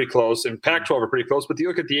 12 is pretty close, and Pac-12 are pretty close. But you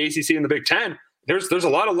look at the ACC and the Big Ten, there's a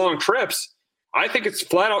lot of long trips. I think it's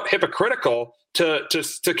flat out hypocritical to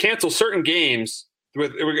cancel certain games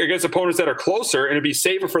against opponents that are closer and it'd be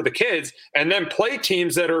safer for the kids, and then play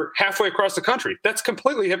teams that are halfway across the country. That's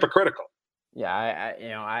completely hypocritical. Yeah,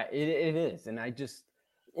 it is, and I just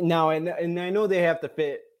now and I know they have to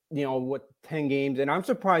fit what 10 games, and I'm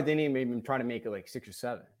surprised they didn't even try to make it like 6 or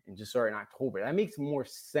 7 and just start in October. That makes more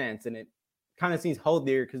sense, and it kind of seems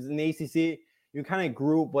healthier because in the ACC you kind of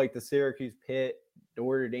group like the Syracuse, Pitt,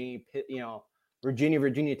 Notre Dame, Pitt,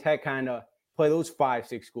 Virginia Tech, kind of play those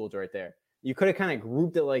 5-6 schools right there. You could have kind of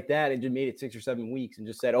grouped it like that and just made it 6 or 7 weeks and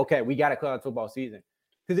just said, okay, we got to close out football season.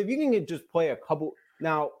 Because if you can just play a couple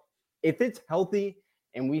now, if it's healthy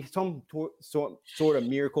and we some sort of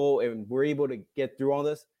miracle and we're able to get through all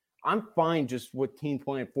this, I'm fine just with teams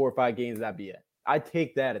playing 4 or 5 games. That'd be it. I'd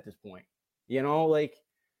take that at this point.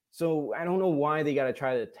 So I don't know why they got to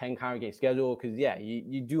try the 10 game schedule because, yeah,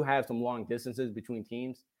 you do have some long distances between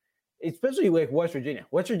teams, especially like West Virginia.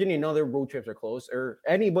 West Virginia, know their road trips are close, or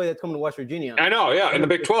anybody that's coming to West Virginia. I know, yeah, in the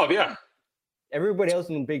Big 12, yeah. Everybody else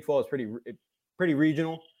in the Big 12 is pretty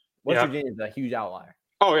regional. West Virginia is a huge outlier.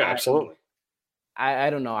 Oh, yeah, absolutely. I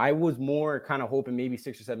don't know. I was more kind of hoping maybe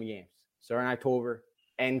 6 or 7 games starting in October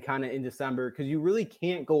and kind of in December because you really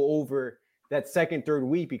can't go over that second, third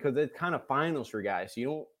week because it's kind of finals for guys. So you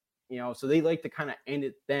don't, so they like to kind of end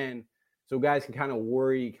it then so guys can kind of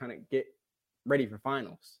worry, kind of get ready for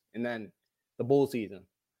finals and then the bowl season.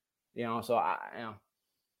 So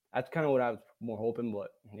that's kind of what I was more hoping, but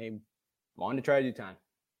they wanted to try to do time.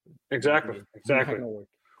 Exactly.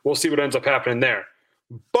 We'll see what ends up happening there.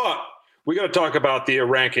 But we got to talk about the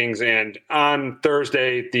rankings. And on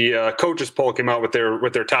Thursday, the coaches poll came out with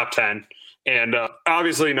their top 10. And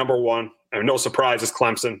obviously, number one, no surprise, is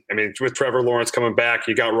Clemson. I mean, with Trevor Lawrence coming back,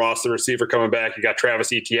 you got Ross, the receiver, coming back. You got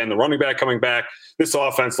Travis Etienne, the running back, coming back. This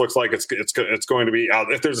offense looks like it's going to be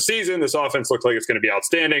out. If there's a season, this offense looks like it's going to be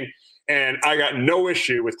outstanding. And I got no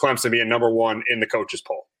issue with Clemson being number one in the coaches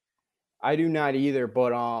poll. I do not either,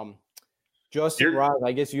 but Justin Ross,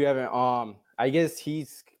 I guess you haven't. I guess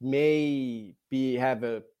he's have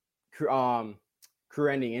a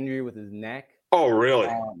career-ending injury with his neck. Oh, really?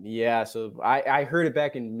 Yeah. So I heard it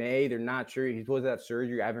back in May. They're not sure. He's supposed to have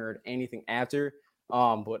surgery. I haven't heard anything after.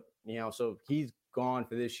 But so he's gone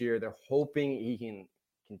for this year. They're hoping he can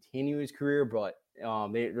continue his career, but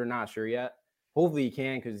they're not sure yet. Hopefully he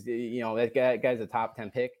can because that guy's a top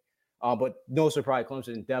 10 pick. But no surprise,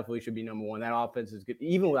 Clemson definitely should be number one. That offense is good,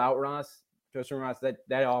 even without Justin Ross. That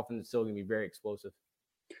offense is still going to be very explosive.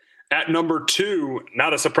 At number 2,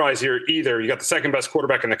 not a surprise here either. You got the second best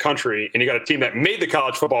quarterback in the country, and you got a team that made the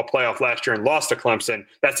college football playoff last year and lost to Clemson.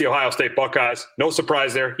 That's the Ohio State Buckeyes. No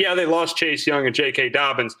surprise there. Yeah, they lost Chase Young and J.K.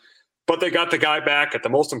 Dobbins, but they got the guy back at the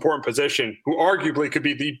most important position who arguably could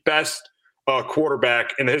be the best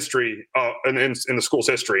quarterback in the history, in the school's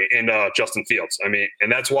history, in Justin Fields. I mean, and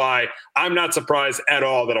that's why I'm not surprised at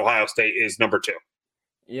all that Ohio State is number 2.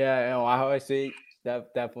 Yeah, Ohio State.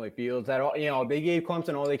 That definitely feels that. They gave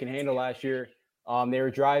Clemson all they can handle last year. They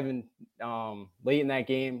were driving late in that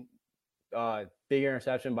game, big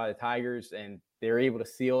interception by the Tigers, and they were able to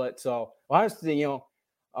seal it. So honestly,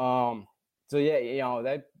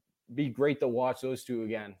 that'd be great to watch those two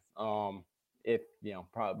again. If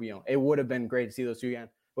probably it would have been great to see those two again.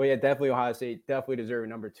 But yeah, definitely Ohio State definitely deserve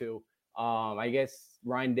number 2. I guess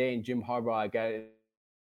Ryan Day and Jim Harbaugh got it.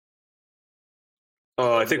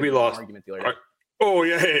 I think we lost. Oh,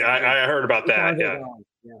 yeah. I heard about that. Yeah.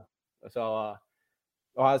 So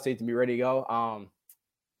Ohio State to be ready to go.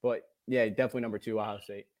 But, yeah, definitely number 2, Ohio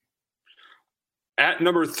State. At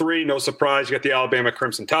number 3, no surprise, you got the Alabama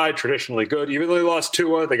Crimson Tide, traditionally good. Even though they lost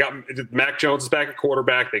Tua, they got Mac Jones is back at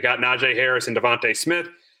quarterback. They got Najee Harris and Devontae Smith.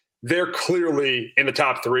 They're clearly in the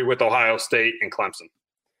top 3 with Ohio State and Clemson.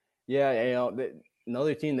 Yeah,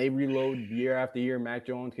 another team, they reload year after year. Mac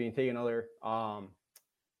Jones can take another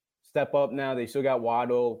step up now. They still got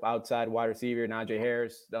Waddle, outside wide receiver, Najee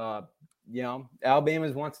Harris.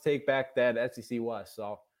 Alabama wants to take back that SEC West.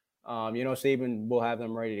 So, Saban will have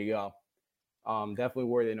them ready to go. Definitely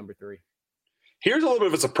worthy of number 3. Here's a little bit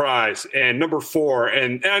of a surprise. And number 4,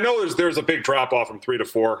 and I know there's a big drop-off from 3 to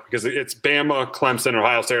 4 because it's Bama, Clemson, and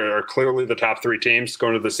Ohio State are clearly the top 3 teams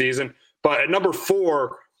going into the season. But at number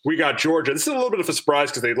 4, we got Georgia. This is a little bit of a surprise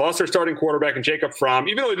because they lost their starting quarterback in Jacob Fromm.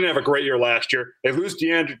 Even though they didn't have a great year last year, they lose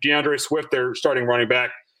DeAndre Swift, their starting running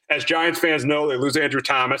back. As Giants fans know, they lose Andrew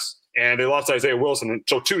Thomas, and they lost Isaiah Wilson.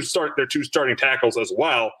 So their 2 starting tackles as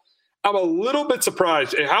well. I'm a little bit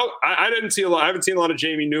surprised. I haven't seen a lot of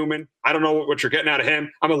Jamie Newman. I don't know what you're getting out of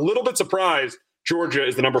him. I'm a little bit surprised Georgia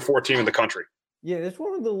is the number 4 team in the country. Yeah, this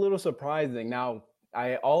one was a little surprising. Now,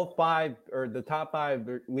 all 5 or the top 5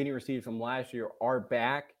 leading receivers from last year are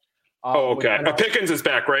back. Okay. Pickens is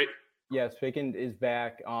back, right? Yes, Pickens is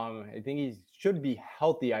back. I think he should be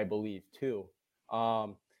healthy, I believe, too.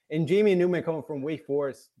 And Jamie Newman coming from Wake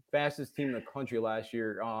Forest, fastest team in the country last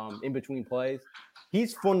year in between plays.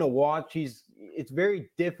 He's fun to watch. It's very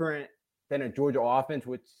different than a Georgia offense,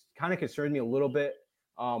 which kind of concerns me a little bit.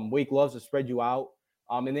 Wake loves to spread you out.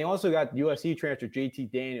 And they also got USC transfer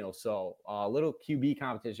JT Daniels, so a little QB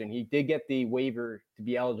competition. He did get the waiver to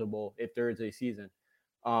be eligible if there is a season.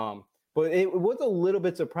 But it was a little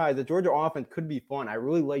bit surprised. The Georgia offense could be fun. I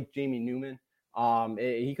really like Jamie Newman.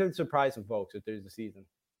 He could surprise some folks if there's a season.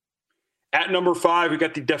 At number 5, we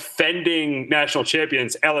got the defending national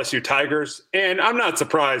champions, LSU Tigers. And I'm not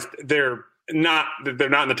surprised they're not in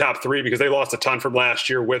the top 3 because they lost a ton from last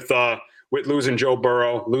year with losing Joe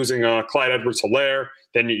Burrow, losing Clyde Edwards-Helaire.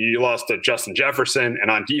 Then you lost to Justin Jefferson.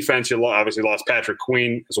 And on defense, you obviously lost Patrick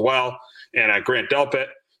Queen as well, and Grant Delpit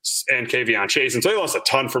and K'Von Chase. And so they lost a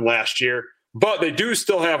ton from last year. But they do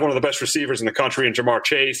still have one of the best receivers in the country in Jamar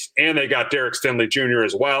Chase, and they got Derek Stingley Jr.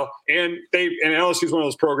 as well. And LSU is one of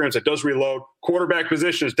those programs that does reload. Quarterback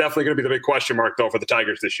position is definitely going to be the big question mark, though, for the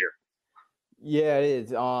Tigers this year. Yeah, it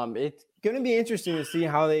is. It's going to be interesting to see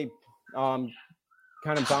how they kind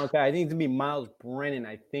of bounce back. I think it's going to be Miles Brennan,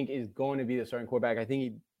 I think, is going to be the starting quarterback. I think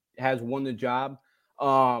he has won the job.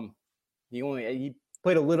 He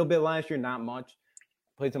played a little bit last year, not much.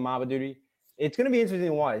 Played some Mamba duty. It's going to be interesting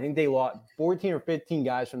to watch. I think they lost 14 or 15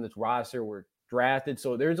 guys from this roster were drafted.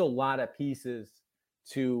 So there's a lot of pieces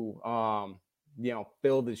to,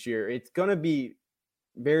 fill this year. It's going to be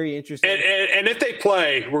very interesting. And if they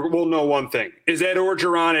play, we'll know one thing. Is Ed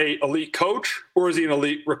Orgeron an elite coach or is he an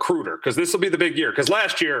elite recruiter? Because this will be the big year. Because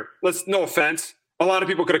last year, no offense, a lot of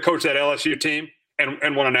people could have coached that LSU team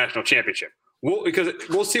and won a national championship.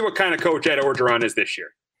 We'll see what kind of coach Ed Orgeron is this year.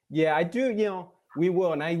 Yeah, I do, we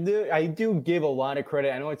will. And I do give a lot of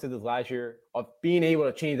credit. I know I said this last year of being able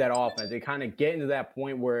to change that offense. They kind of get into that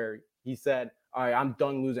point where he said, all right, I'm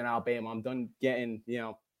done losing Alabama. I'm done getting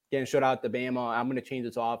shut out to Bama. I'm going to change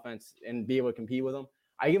this offense and be able to compete with them.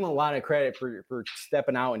 I give him a lot of credit for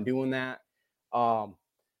stepping out and doing that.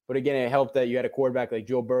 But again, it helped that you had a quarterback like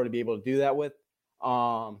Joe Burrow to be able to do that with.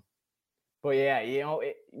 But yeah,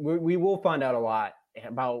 we will find out a lot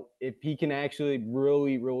about if he can actually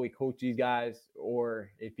really, really coach these guys, or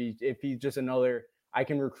if he's just another, I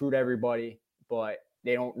can recruit everybody, but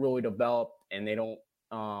they don't really develop and they don't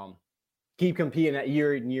keep competing that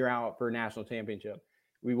year in, year out for a national championship.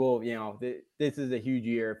 We will, this is a huge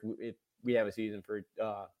year if we have a season for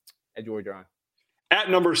at Georgia. At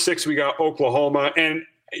number 6, we got Oklahoma, and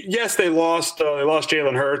yes, they lost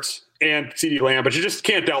Jalen Hurts and CeeDee Lamb, but you just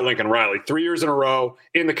can't doubt Lincoln Riley. 3 years in a row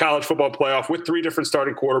in the college football playoff with 3 different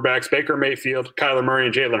starting quarterbacks: Baker Mayfield, Kyler Murray,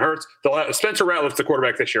 and Jalen Hurts. Spencer Ratliff's the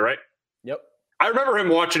quarterback this year, right? Yep. I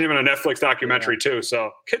remember watching him in a Netflix documentary too. So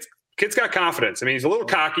kid's got confidence. I mean, he's a little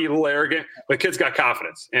cocky, a little arrogant, but kid's got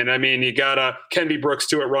confidence. And I mean, you got Kenby Brooks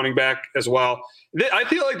too at running back as well. I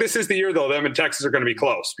feel like this is the year though. Them and Texas are going to be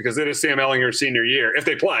close because it is Sam Ehlinger's senior year. If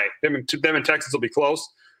they play, them and Texas will be close.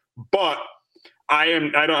 But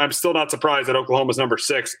I'm still not surprised that Oklahoma's number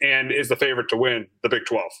 6 and is the favorite to win the Big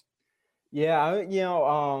 12. Yeah,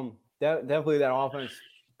 definitely that offense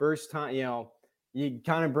first time. You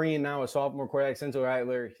kind of bring in now a sophomore quarterback, Spencer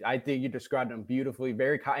Rattler. I think you described him beautifully,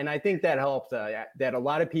 and I think that helps. That a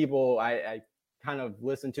lot of people I kind of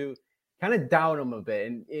listen to kind of doubt him a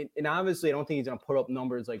bit, and obviously I don't think he's going to put up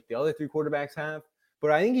numbers like the other 3 quarterbacks have,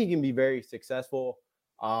 but I think he can be very successful.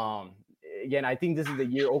 Again, I think this is the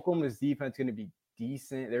year Oklahoma's defense is going to be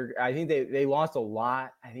decent. I think they lost a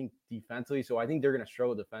lot, I think, defensively, so I think they're going to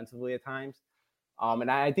struggle defensively at times.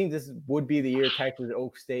 And I think this would be the year Texas,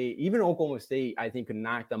 Oak State, even Oklahoma State, I think, could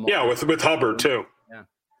knock them off. Yeah, with Hubbard too. Yeah.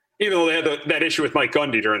 Even though they had that issue with Mike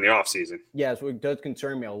Gundy during the offseason. Yeah, so it does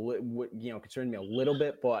concern me a little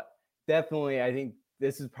bit, but definitely I think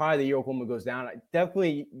this is probably the year Oklahoma goes down.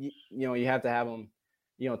 Definitely, you have to have them,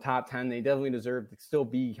 top 10. They definitely deserve to still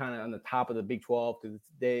be kind of on the top of the Big 12 because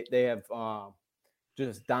they have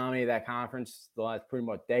just dominated that conference the last pretty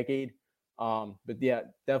much decade. But yeah,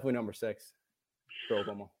 definitely number 6 for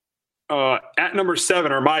Oklahoma. At number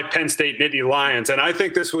 7 are my Penn State Nittany Lions, and I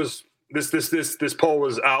think this poll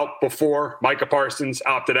was out before Micah Parsons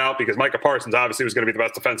opted out because Micah Parsons obviously was going to be the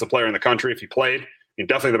best defensive player in the country if he played. He's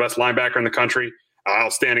definitely the best linebacker in the country,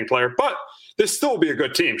 outstanding player. But this still will be a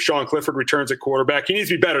good team. Sean Clifford returns at quarterback. He needs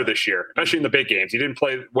to be better this year, especially in the big games. He didn't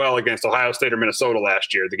play well against Ohio State or Minnesota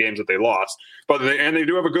last year, the games that they lost. But they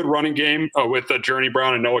do have a good running game with Journey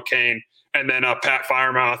Brown and Noah Cain, and then Pat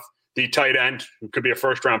Firemouth, the tight end, who could be a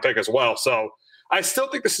first-round pick as well. So I still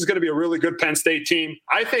think this is going to be a really good Penn State team.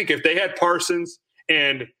 I think if they had Parsons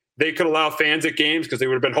and they could allow fans at games because they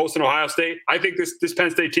would have been hosting Ohio State, I think this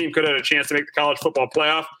Penn State team could have had a chance to make the college football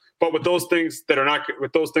playoff. But with those things that are not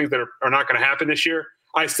going to happen this year,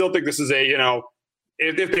 I still think this is a,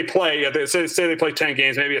 if they play, say they play 10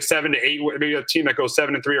 games, maybe a 7-8, maybe a team that goes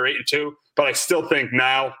 7-3 or 8-2. But I still think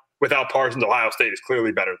now, without Parsons, Ohio State is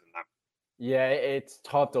clearly better than them. Yeah, it's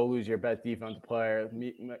tough to lose your best defensive player,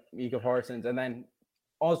 Micah Parsons, and then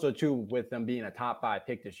also too with them being a top 5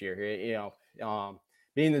 pick this year.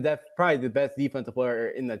 Being probably the best defensive player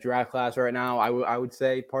in the draft class right now, I would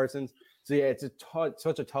say Parsons. So yeah, it's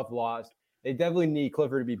such a tough loss. They definitely need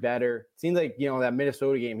Clifford to be better. It seems like that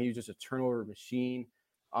Minnesota game, he was just a turnover machine.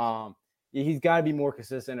 He's got to be more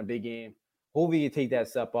consistent in a big game. Hopefully, he can take that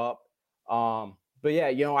step up. But yeah,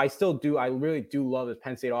 I really do love this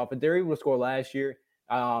Penn State offense. They're able to score last year.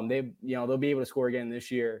 They'll be able to score again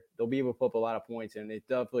this year. They'll be able to put up a lot of points, and it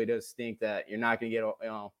definitely does stink that you're not going to get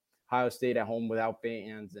Ohio State at home without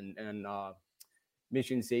fans and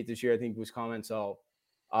Michigan State this year. I think was coming. So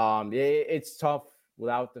it's tough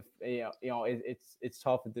without the it's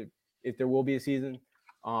tough if there will be a season.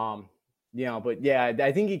 But yeah,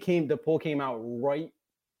 I think the poll came out right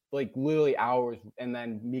like literally hours, and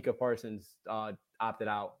then Micah Parsons opted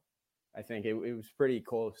out. I think it was pretty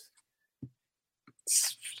close.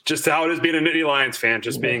 It's just how it is being a Nittany Lions fan,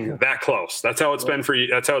 just being that close. That's how it's been for you.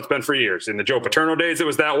 That's how it's been for years. In the Joe Paterno days, it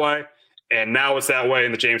was that way, and now it's that way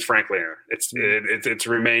in the James Franklin era. It's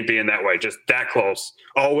remained being that way, just that close.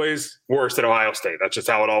 Always worse at Ohio State. That's just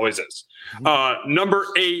how it always is. Number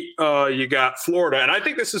 8, you got Florida, and I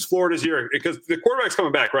think this is Florida's year because the quarterback's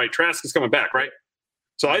coming back, right? Trask is coming back, right?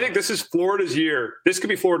 So I think this is Florida's year. This could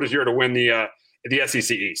be Florida's year to win the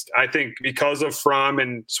SEC East. I think because of Fromm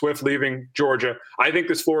and Swift leaving Georgia, I think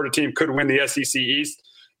this Florida team could win the SEC East.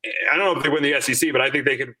 I don't know if they win the SEC, but I think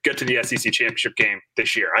they could get to the SEC championship game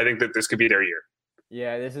this year. I think that this could be their year.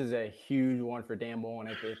 Yeah, this is a huge one for Dan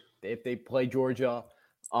Mullen. If they play Georgia,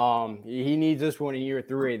 he needs this one in year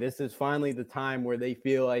 3. This is finally the time where they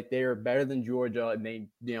feel like they are better than Georgia, and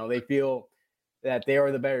they feel that they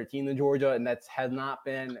are the better team than Georgia, and that has not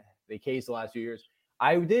been the case the last few years.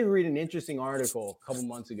 I did read an interesting article a couple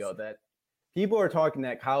months ago that people are talking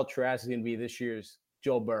that Kyle Trask is going to be this year's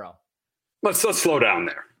Joe Burrow. Let's slow down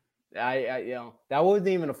there. That wasn't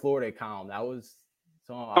even a Florida column. That was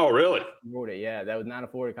oh, really? Wrote it. Yeah, that was not a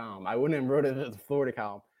Florida column. I wouldn't have wrote it as a Florida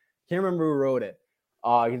column. Can't remember who wrote it.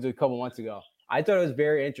 It was a couple months ago. I thought it was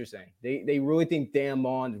very interesting. They really think Dan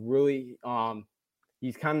Mullen's really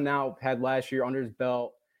he's kind of now had last year under his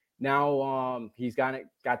belt. Now he's got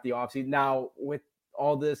the offseason. Now with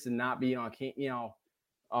all this and not being on,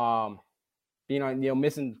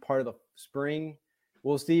 missing part of the spring,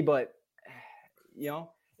 we'll see. But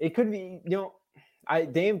it could be.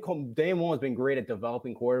 Dan Mullen's been great at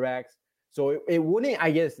developing quarterbacks, so it wouldn't, I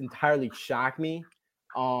guess, entirely shock me.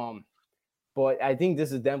 But I think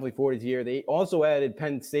this is definitely Florida's year. They also added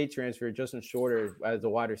Penn State transfer Justin Shorter as a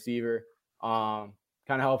wide receiver.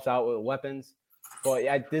 Kind of helps out with weapons. But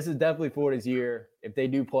yeah, this is definitely Florida's year. If they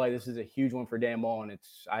do play, this is a huge one for Dan Mullen.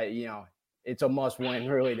 It's a must win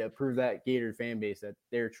really to prove that Gator fan base that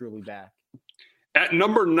they're truly back. At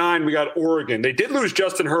number 9, we got Oregon. They did lose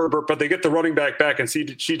Justin Herbert, but they get the running back and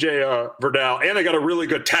CJ Verdell, and they got a really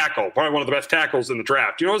good tackle, probably one of the best tackles in the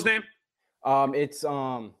draft. Do you know his name? It's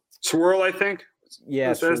Swirl, I think.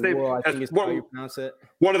 Yeah, Swirl, I think it's how you pronounce it.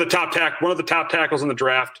 One of the top tackles in the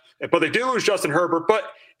draft. But they do lose Justin Herbert. But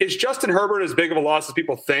is Justin Herbert as big of a loss as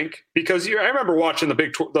people think? Because I remember watching the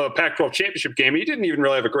Pac-12 championship game. He didn't even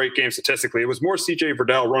really have a great game statistically. It was more CJ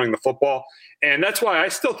Verdell running the football. And that's why I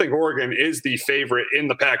still think Oregon is the favorite in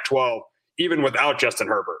the Pac-12, even without Justin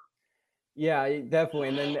Herbert. Yeah, definitely.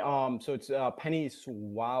 And then so it's Penny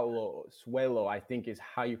Suelo, I think is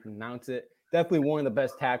how you pronounce it. Definitely one of the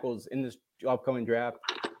best tackles in this upcoming draft.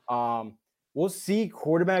 We'll see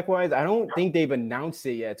quarterback-wise. I don't think they've announced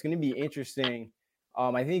it yet. It's going to be interesting.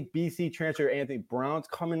 I think BC transfer Anthony Brown's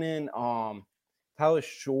coming in. Tyler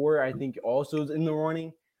Shore, I think, also is in the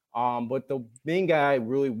running. But the main guy I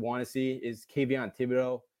really want to see is Kayvon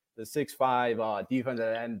Thibodeau, the 6'5"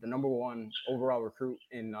 defensive end, the number 1 overall recruit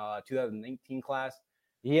in 2019 class.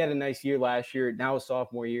 He had a nice year last year. Now his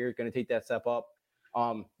sophomore year, going to take that step up.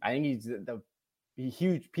 I think he's the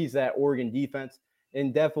huge piece of that Oregon defense.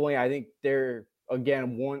 And definitely, I think they're,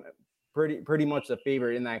 again, one pretty much the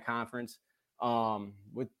favorite in that conference.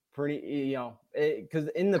 With pretty, because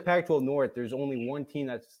in the Pac-12 North, there's only one team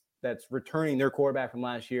that's returning their quarterback from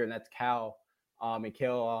last year, and that's Cal, and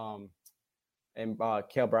Cale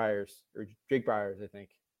Briers, or Jake Briers, I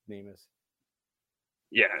think his name is.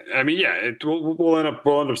 Yeah, I mean, yeah, we'll end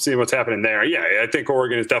up seeing what's happening there. Yeah, I think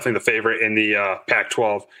Oregon is definitely the favorite in the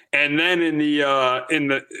Pac-12, and then in the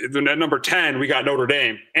at number 10 we got Notre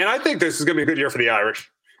Dame, and I think this is going to be a good year for the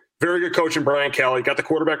Irish. very good coach in Brian Kelly, got the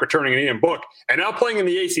quarterback returning in Ian Book, and now playing in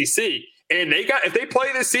the ACC. And if they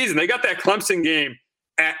play this season, they got that Clemson game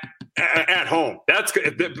at home. That's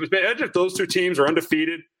good. If those two teams are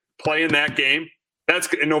undefeated, playing that game, that's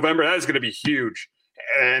in November. That is going to be huge.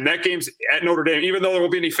 And that game's at Notre Dame, even though there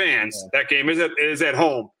won't be any fans. That game is at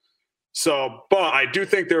home. So, but I do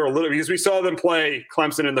think they're a little, because we saw them play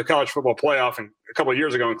Clemson in the college football playoff a couple of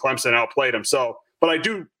years ago, and Clemson outplayed them. So, but I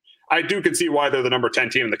do concede why they're the number 10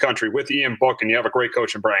 team in the country with Ian Book, and you have a great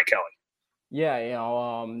coach in Brian Kelly. Yeah,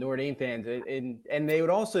 Notre Dame fans, and they would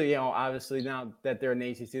also, obviously now that they're in the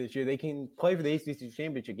ACC this year, they can play for the ACC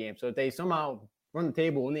championship game. So if they somehow run the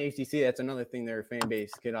table in the ACC, that's another thing their fan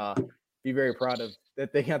base could be very proud of,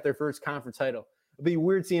 that they got their first conference title. It'd be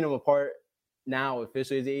weird seeing them apart now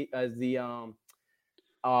officially as the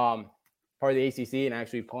part of the ACC and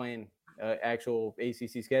actually playing actual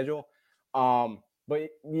ACC schedule. But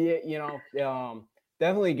yeah,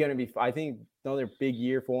 definitely going to be, I think, another big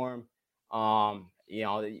year for them.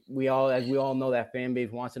 We all know that fan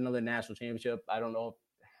base wants another national championship. I don't know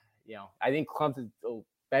if, I think Clemson's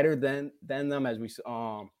better than them as we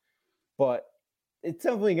but it's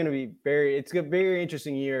definitely going to be it's a very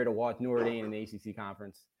interesting year to watch Notre Dame in the ACC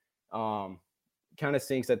conference. Kind of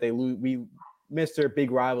stinks that we missed their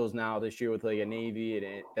big rivals now this year with like a Navy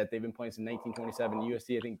and that they've been playing since 1927.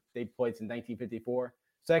 USC, I think they played since 1954.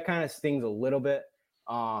 So that kind of stings a little bit.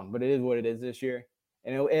 But it is what it is this year.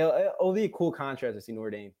 And it'll be a cool contrast to see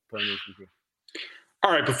Notre Dame playing the ACC.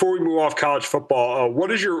 All right, before we move off college football,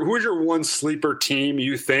 who is your one sleeper team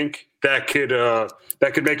you think that could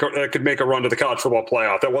make a run to the college football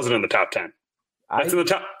playoff that wasn't in the top 10? That's in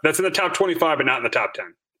the top 25, but not in the top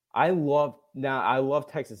 10. I love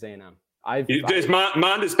Texas A&M.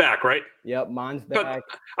 Mond is back, right? Yep, Mond's back.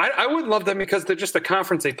 But I would love them because they're just the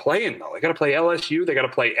conference they play in, though. They got to play LSU. They got to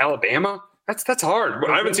play Alabama. That's hard.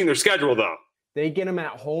 I haven't seen their schedule, though. They get them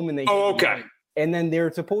at home, and okay. And then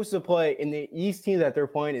they're supposed to play in the East team that they're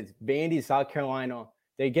playing is Vandy, South Carolina.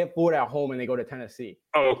 They get Florida at home, and they go to Tennessee.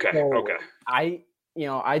 Oh, okay. So okay.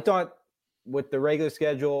 I thought with the regular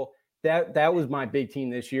schedule that was my big team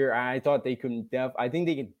this year. I thought they could I think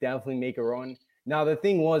they could definitely make a run. Now the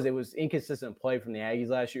thing was, it was inconsistent play from the Aggies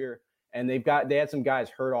last year, and they had some guys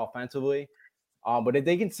hurt offensively. But if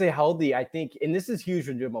they can stay healthy, I think, and this is huge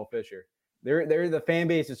for Jimbo Fisher. They're the fan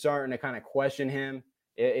base is starting to kind of question him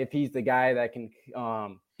if he's the guy that can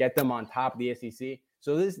get them on top of the SEC.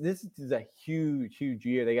 So this is a huge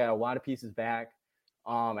year. They got a lot of pieces back.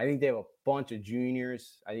 I think they have a bunch of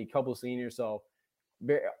juniors. I think a couple of seniors. So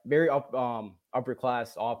very upper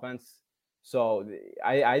class offense. So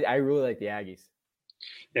I really like the Aggies.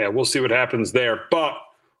 Yeah, we'll see what happens there. But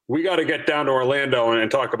we got to get down to Orlando and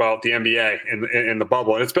talk about the NBA in the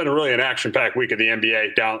bubble. And it's been really an action-packed week of the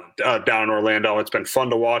NBA down in Orlando. It's been fun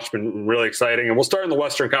to watch, been really exciting. And we'll start in the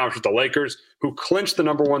Western Conference with the Lakers, who clinched the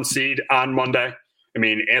number 1 seed on Monday.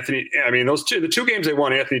 The two games they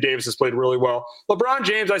won, Anthony Davis has played really well. LeBron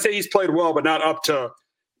James, I say he's played well, but not up to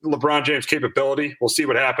LeBron James' capability. We'll see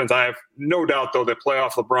what happens. I have no doubt, though, that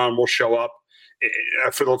playoff LeBron will show up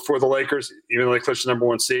for the Lakers, even though they clinched the number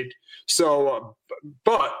 1 seed. So,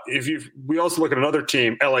 but we also look at another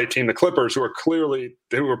team, LA team, the Clippers, who are probably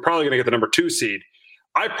going to get the number 2 seed.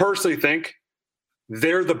 I personally think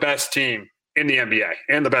they're the best team in the NBA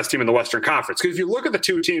and the best team in the Western Conference. Because if you look at the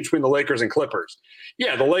two teams between the Lakers and Clippers,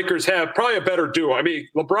 yeah, the Lakers have probably a better duo. I mean,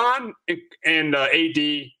 LeBron and AD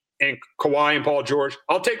and Kawhi and Paul George.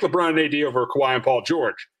 I'll take LeBron and AD over Kawhi and Paul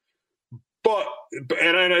George. Because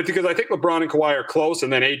I think LeBron and Kawhi are close,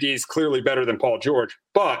 and then AD is clearly better than Paul George.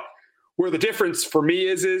 But where the difference for me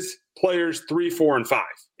is players 3, 4, and 5.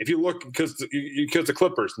 If you look, because the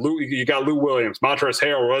Clippers, you got Lou Williams, Montrezl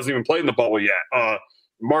Harrell, who hasn't even played in the bubble yet,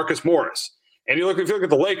 Marcus Morris. And if you look at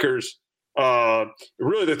the Lakers,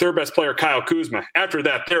 really the third best player, Kyle Kuzma. After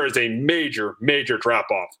that, there is a major, major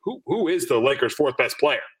drop-off. Who is the Lakers' 4th best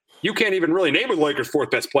player? You can't even really name who the Lakers'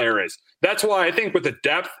 4th best player is. That's why I think with the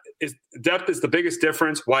depth is the biggest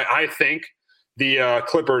difference, why I think the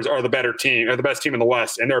Clippers are the better team, or the best team in the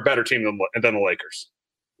West, and they're a better team than the Lakers.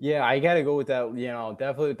 Yeah, I got to go with that,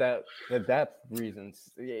 definitely with the depth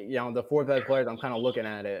reasons. The 4th best players, I'm kind of looking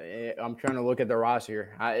at it. I'm trying to look at the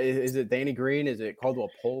roster. Is it Danny Green? Is it Caldwell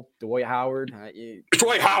Pope? Dwight Howard?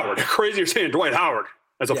 Dwight Howard. Crazy you're saying Dwight Howard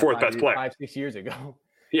as a 4th best player. 5-6 years ago.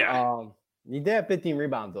 Yeah. He did have 15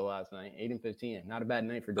 rebounds the last night, 8 and 15. Not a bad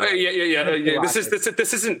night for Dwight. Yeah. This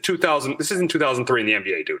isn't 2000. This isn't 2003 in the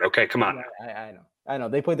NBA, dude. Okay, come on. Yeah, I know.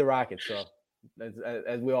 They played the Rockets, so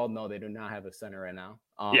as we all know, they do not have a center right now.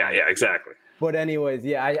 Yeah, exactly. But anyways,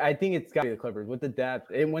 I think it's got to be the Clippers with the depth.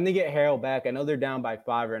 And when they get Harrell back, I know they're down by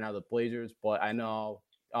 5 right now, the Blazers. But I know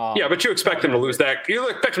Yeah, but you expect him to lose that. You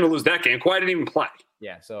expect him to lose that game. Kawhi didn't even play.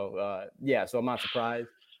 Yeah, so I'm not surprised.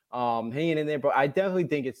 Hanging in there, but I definitely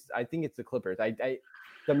think it's the Clippers.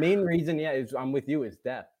 The main reason, is I'm with you, is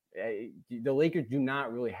depth. The Lakers do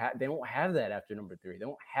not really have. They don't have that after number 3. They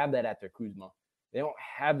don't have that after Kuzma. They don't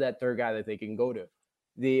have that third guy that they can go to.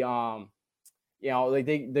 The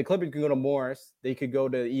Clippers can go to Morris. They could go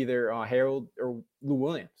to either Harold or Lou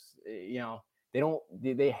Williams. They don't.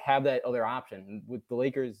 They have that other option. With the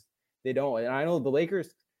Lakers, they don't. And I know the Lakers.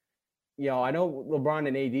 I know LeBron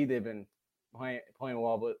and AD, they've been playing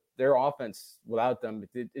well, but their offense without them,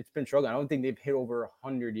 it's been struggling. I don't think they've hit over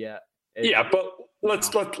 100 yet. But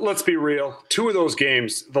let's be real. 2 of those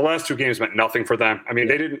games, the last 2 games meant nothing for them. I mean,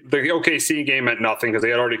 they didn't. The OKC game meant nothing because they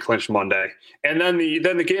had already clinched Monday, and then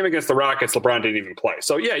the game against the Rockets, LeBron didn't even play.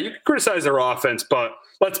 So yeah, you can criticize their offense, but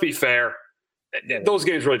let's be fair. Those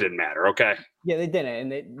games really didn't matter. Okay. Yeah, they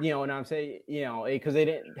didn't, and and I'm saying, because they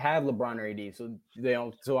didn't have LeBron or AD,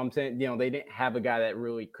 so I'm saying, they didn't have a guy that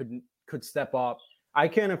really could step up. I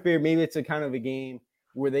kind of fear maybe it's a kind of a game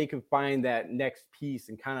where they can find that next piece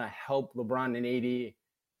and kind of help LeBron and AD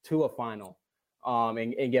to a final,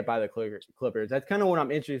 and get by the Clippers. That's kind of what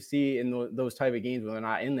I'm interested to see in those type of games when they're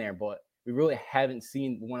not in there. But we really haven't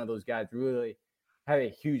seen one of those guys really have a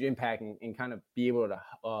huge impact and kind of be able to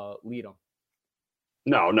lead them.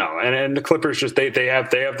 No, and the Clippers just they have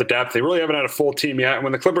the depth. They really haven't had a full team yet. And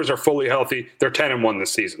when the Clippers are fully healthy, they're 10-1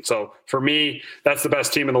 this season. So for me, that's the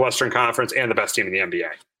best team in the Western Conference and the best team in the NBA.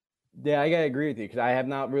 Yeah, I gotta agree with you because I have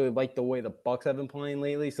not really liked the way the Bucks have been playing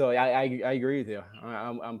lately. So I agree with you.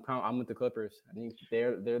 I'm with the Clippers. I think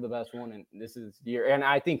they're the best one, and this is the year. And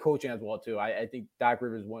I think coaching as well too. I think Doc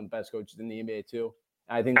Rivers is one of the best coaches in the NBA too.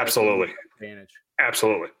 I think that's absolutely advantage.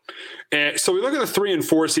 Absolutely. And so we look at the 3 and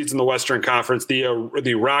 4 seeds in the Western Conference,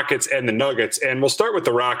 the Rockets and the Nuggets, and we'll start with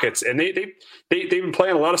the Rockets. And they've been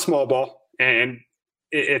playing a lot of small ball, and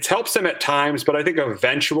it helps them at times. But I think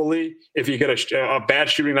eventually, if you get a bad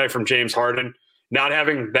shooting night from James Harden, not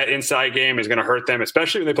having that inside game is going to hurt them,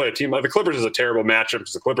 especially when they play a team like the Clippers. Is a terrible matchup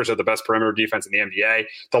because the Clippers have the best perimeter defense in the NBA.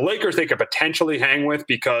 The Lakers they could potentially hang with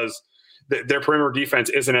because their perimeter defense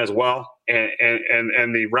isn't as well,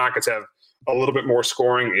 and the Rockets have a little bit more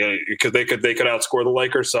scoring because they could outscore the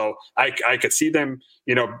Lakers. So I could see them,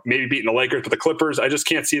 maybe beating the Lakers, but the Clippers, I just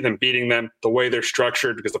can't see them beating them the way they're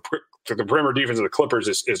structured because the perimeter defense of the Clippers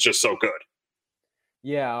is just so good.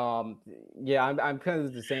 Yeah, I'm kind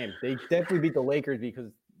of the same. They definitely beat the Lakers because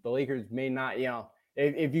the Lakers may not,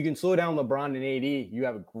 if you can slow down LeBron and AD, you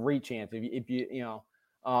have a great chance. If you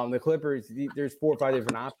the Clippers, there's 4 or 5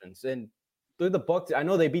 different options, and they're the Bucks. I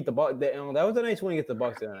know they beat the Bucks. That was a nice win against the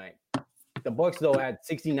Bucks the other night. The Bucks though had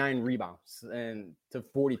 69 rebounds and to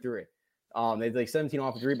 43. They had like 17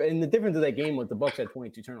 offensive rebounds. And the difference of that game was the Bucks had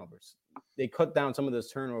 22 turnovers. They cut down some of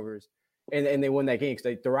those turnovers, and they won that game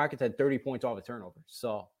because the Rockets had 30 points off of turnovers.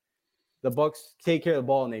 So the Bucks take care of the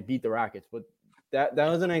ball and they beat the Rockets. But that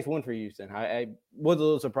was a nice win for Houston. I was a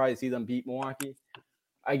little surprised to see them beat Milwaukee.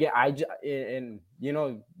 Me,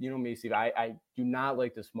 Steve. I do not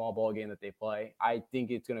like the small ball game that they play. I think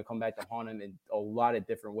it's going to come back to haunt them in a lot of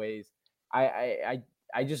different ways. I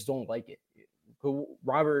just don't like it.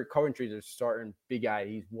 Robert Coventry's a starting big guy.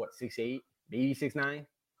 He's 6'8", maybe 6'9".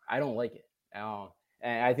 I don't like it.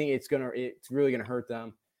 And I think it's really gonna hurt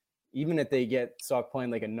them, even if they get stuck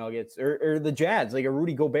playing like a Nuggets or the Jazz, like a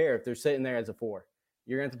Rudy Gobert. If they're sitting there as a 4,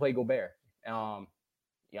 you're gonna have to play Gobert. How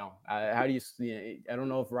do you? I don't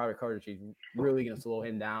know if Robert Coventry's really gonna slow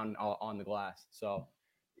him down on the glass. So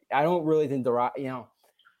I don't really think they're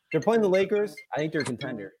playing the Lakers. I think they're a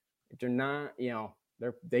contender. If they're not,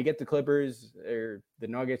 they get the Clippers or the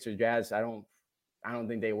Nuggets or Jazz. I don't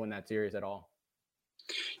think they win that series at all.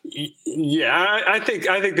 Yeah, I think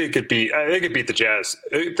they could beat the Jazz.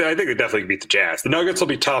 I think they definitely beat the Jazz. The Nuggets will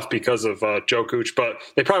be tough because of Jokic, but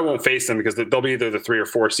they probably won't face them because they'll be either the 3 or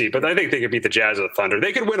 4 seed. But I think they could beat the Jazz or the Thunder.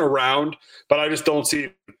 They could win a round, but I just don't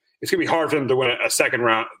see. It's gonna be hard for them to win a second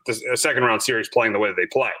round series playing the way that they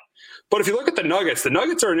play. But if you look at the Nuggets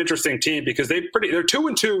are an interesting team because they're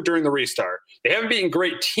 2-2 during the restart. They haven't beaten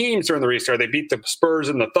great teams during the restart. They beat the Spurs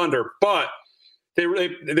and the Thunder, but they've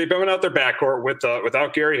been out their backcourt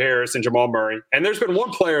without Gary Harris and Jamal Murray. And there's been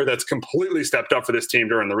one player that's completely stepped up for this team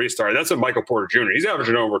during the restart. That's Michael Porter Jr. He's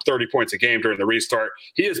averaging over 30 points a game during the restart.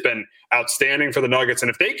 He has been outstanding for the Nuggets.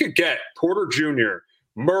 And if they could get Porter Jr.,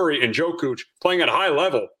 Murray, and Jokic playing at a high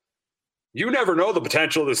level, you never know the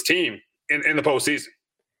potential of this team in the postseason.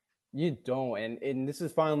 You don't, and this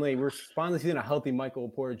is we're finally seeing a healthy Michael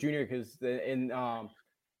Porter Jr. because he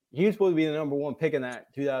was supposed to be the number 1 pick in that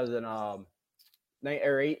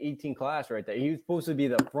 2018 class right there. He was supposed to be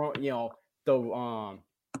the front,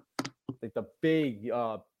 like the big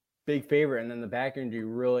favorite, and then the back injury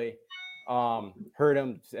really hurt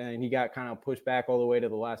him, and he got kind of pushed back all the way to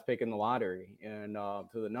the last pick in the lottery and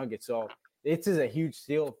to the Nuggets. So this is a huge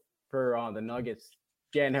steal for the Nuggets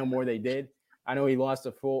getting him where they did. I know he lost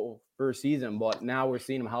the full first season, but now we're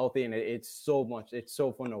seeing him healthy, and it's so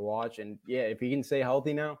fun to watch. And yeah, if he can stay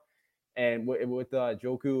healthy now, and with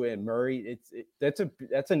Joku and Murray, that's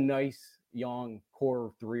a nice young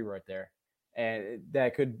core three right there, and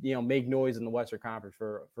that could make noise in the Western Conference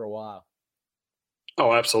for a while.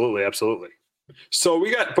 Oh, absolutely, absolutely. So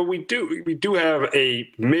we do have a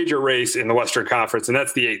major race in the Western Conference, and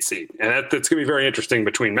that's the 8th seed, and that's going to be very interesting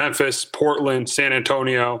between Memphis, Portland, San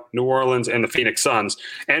Antonio, New Orleans, and the Phoenix Suns.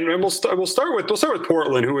 And we'll start with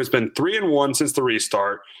Portland, who has been 3-1 since the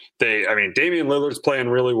restart. Damian Lillard's playing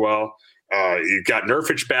really well. You got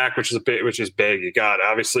Nurkic back, which is big. You got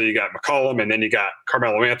McCollum, and then you got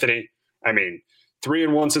Carmelo Anthony.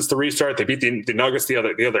 3-1 since the restart. They beat the Nuggets the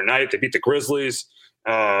other night. They beat the Grizzlies.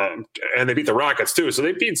 And they beat the Rockets too. So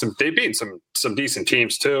they beat some decent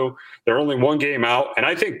teams too. They're only one game out, and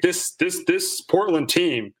I think this Portland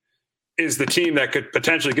team is the team that could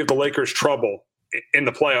potentially give the Lakers trouble in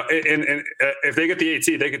the playoff. And if they get the 8th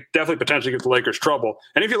seed, they could definitely potentially give the Lakers trouble.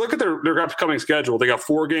 And if you look at their upcoming schedule, they got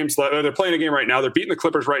 4 games left. They're playing a game right now. They're beating the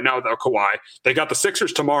Clippers right now without Kawhi. They got the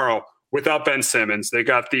Sixers tomorrow without Ben Simmons. They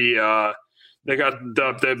got the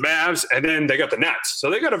Mavs, and then they got the Nets. So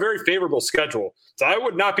they got a very favorable schedule. So I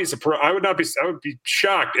would not be surprised. I would be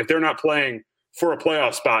shocked if they're not playing for a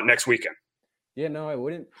playoff spot next weekend. Yeah, no, I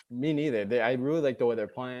wouldn't. Me neither. I really like the way they're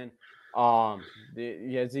playing.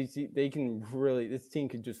 They can really. This team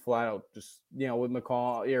can just flat out with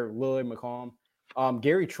McCall or Lillard, McCollum.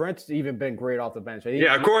 Gary Trent's even been great off the bench.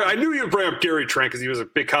 Of course. I knew you'd bring up Gary Trent because he was a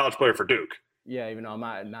big college player for Duke. Yeah, even though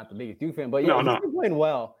I'm not the biggest Duke fan, but he's been playing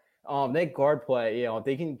well. That guard play,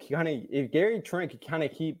 they can kind of, if Gary Trent can kind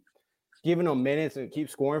of keep giving them minutes and keep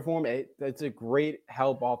scoring for him, it's a great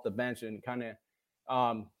help off the bench and kind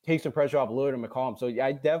of take some pressure off Lillard and McCollum. So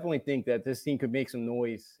I definitely think that this team could make some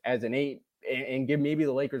noise as an 8 and give maybe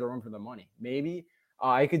the Lakers a run for their money. Maybe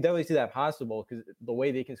I could definitely see that possible because the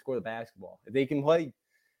way they can score the basketball, if they can play,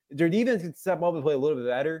 their defense can step up and play a little bit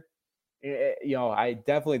better. I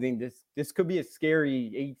definitely think this could be a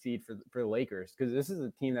scary 8 seed for the Lakers because this is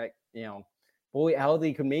a team that fully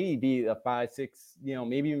healthy could maybe be a 5, 6,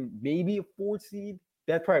 maybe a 4 seed.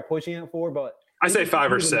 That's probably pushing it for, but I say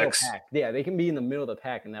 5 or 6. Yeah, they can be in the middle of the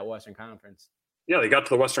pack in that Western Conference. Yeah, they got to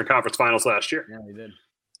the Western Conference Finals last year. Yeah, they did.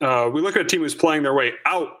 We look at a team who's playing their way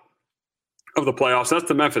out of the playoffs. That's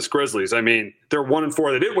the Memphis Grizzlies. They're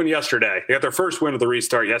 1-4. They did win yesterday. They got their first win of the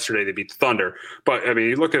restart yesterday. They beat the Thunder. But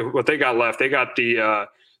you look at what they got left. They got the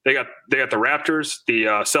Raptors, the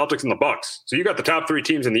Celtics, and the Bucks. So you got the top 3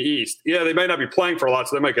 teams in the East. Yeah, they might not be playing for a lot,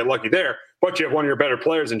 so they might get lucky there. But you have one of your better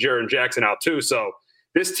players in Jaren Jackson out too. So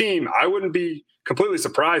this team, I wouldn't be completely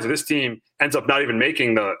surprised if this team ends up not even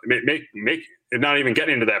making not even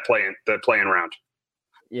getting into that play-in round.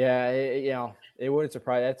 Yeah, it wouldn't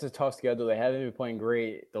surprise. That's a tough schedule. They haven't been playing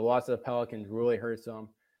great. The loss of the Pelicans really hurts them.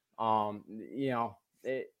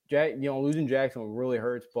 Losing Jackson really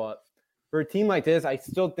hurts. But for a team like this, I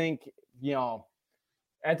still think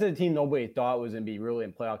that's a team nobody thought was going to be really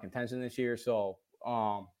in playoff contention this year. So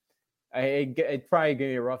it's probably going to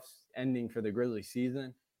be a rough ending for the Grizzlies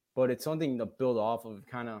season. But it's something to build off of.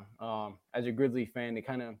 Kind of as a Grizzlies fan, to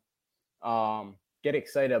kind of get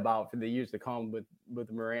excited about for the years to come with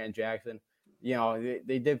Morant and Jackson.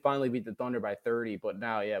 They did finally beat the Thunder by 30, but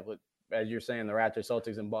now, but as you're saying, the Raptors,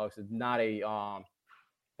 Celtics, and Bucks is not a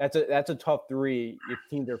that's a tough 3 if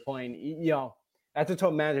teams are playing. That's a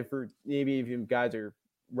tough matchup for maybe if you guys are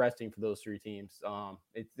resting for those 3 teams.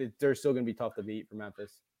 They're still going to be tough to beat for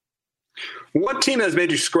Memphis. One team has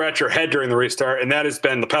made you scratch your head during the restart, and that has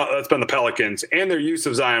been the Pelicans and their use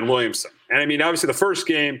of Zion Williamson. And obviously the first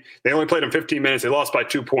game, they only played him 15 minutes. They lost by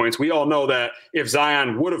 2 points. We all know that if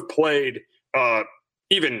Zion would have played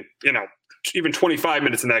even 25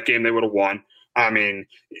 minutes in that game, they would have won.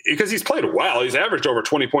 Because he's played well. He's averaged over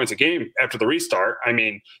 20 points a game after the restart.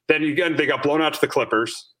 Then again, they got blown out to the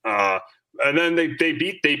Clippers. And then they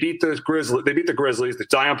beat the Grizzlies. They beat the Grizzlies. The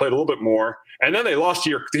Zion played a little bit more, and then they lost to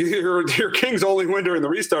your Kings' only win during the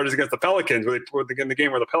restart is against the Pelicans, in the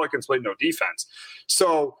game where the Pelicans played no defense.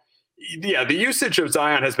 So, yeah, the usage of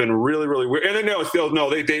Zion has been really, really weird. And then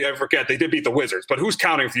I forget they did beat the Wizards, but who's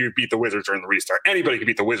counting if you beat the Wizards during the restart? Anybody can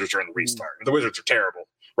beat the Wizards during the restart. The Wizards are terrible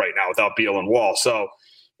right now without Beal and Wall. So,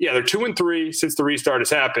 yeah, they're 2-3 since the restart has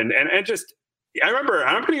happened, and just. I remember,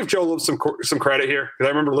 I'm going to give Joe Love some credit here because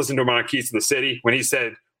I remember listening to him on Keys to the City when he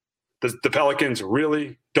said the Pelicans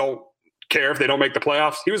really don't care if they don't make the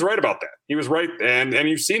playoffs. He was right about that. He was right. And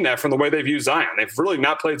you've seen that from the way they've used Zion. They've really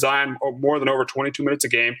not played Zion more than over 22 minutes a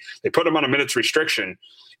game. They put him on a minutes restriction.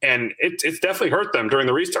 And it's definitely hurt them during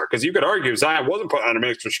the restart, because you could argue Zion wasn't put on a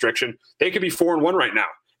minutes restriction. They could be 4-1 right now.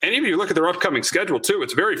 And even if you look at their upcoming schedule, too,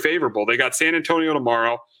 it's very favorable. They got San Antonio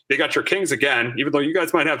tomorrow. They got your Kings again, even though you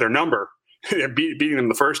guys might have their number, beating them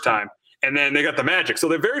the first time. And then they got the Magic. So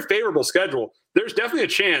they're very favorable schedule. There's definitely a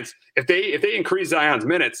chance if they increase Zion's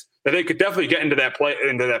minutes that they could definitely get into that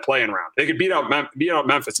play-in round. They could beat out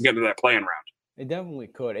Memphis and get into that play-in round. They definitely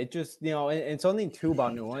could. It just, and something too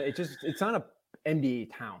about New Orleans, it's not a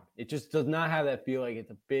NBA town. It just does not have that feel like it's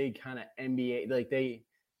a big kind of NBA. Like they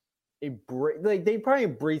probably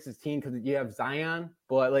embrace this team because you have Zion,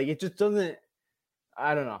 but like it just doesn't.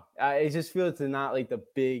 I don't know. It just feels it's not like the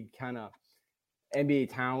big kind of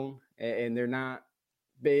NBA town, and they're not.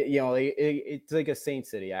 It's like a Saint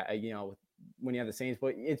city. When you have the Saints,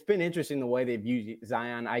 but it's been interesting the way they've used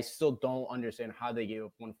Zion. I still don't understand how they gave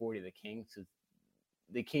up 140 to the Kings.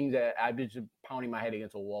 The Kings, I've been just pounding my head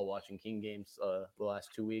against a wall watching King games the last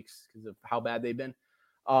 2 weeks because of how bad they've been.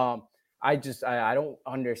 I don't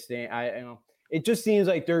understand. It just seems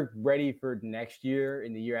like they're ready for next year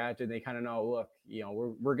and the year after. They kind of know, look,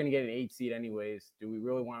 we're going to get an 8 seed anyways. Do we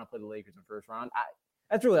really want to play the Lakers in the first round?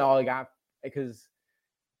 That's really all I got, because,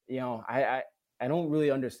 I don't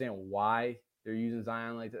really understand why they're using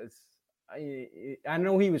Zion like this. I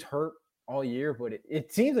know he was hurt all year, but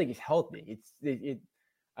it seems like he's healthy. It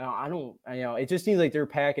just seems like they're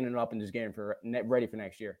packing it up and just getting ready for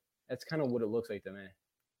next year. That's kind of what it looks like to me.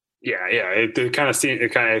 Yeah. It kind of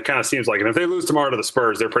seems like, and if they lose tomorrow to the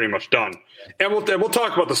Spurs, they're pretty much done. And we'll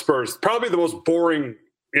talk about the Spurs. Probably the most boring,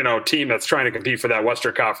 team that's trying to compete for that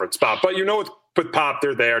Western Conference spot. But with Pop,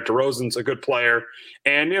 they're there. DeRozan's a good player,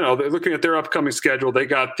 and they're looking at their upcoming schedule. They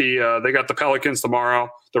got the Pelicans tomorrow,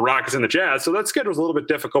 the Rockets, and the Jazz. So that schedule's a little bit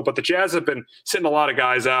difficult. But the Jazz have been sitting a lot of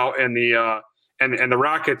guys out, and the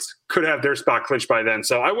Rockets could have their spot clinched by then.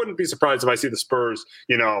 So I wouldn't be surprised if I see the Spurs,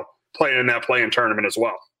 playing in that play-in tournament as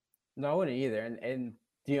well. No, I wouldn't either. And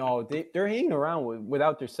they're hanging around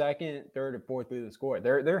without their second, third, or fourth leading scorer.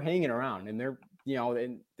 They're hanging around, and they're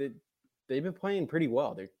they've been playing pretty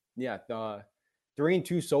well. They're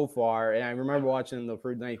 3-2 so far. And I remember watching the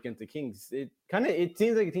first night against the Kings. It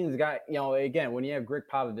seems like a team that's got, again, when you have Greg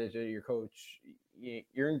Popovich, your coach,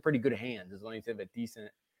 you're in pretty good hands as long as you have a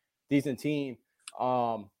decent team.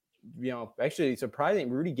 Actually surprising,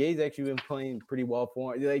 Rudy Gay's actually been playing pretty well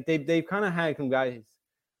for him. Like they've kind of had some guys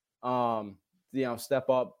step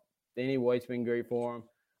up. Danny White's been great for him.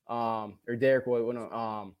 Or Derek White.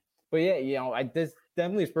 But yeah, this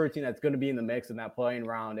definitely a Spurs team that's going to be in the mix in that playing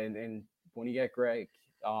round. And when you get Greg,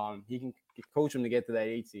 he can coach him to get to that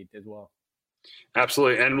 8 seed as well.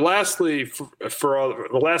 Absolutely. And lastly,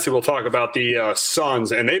 we'll talk about the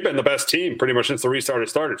Suns, and they've been the best team pretty much since the restart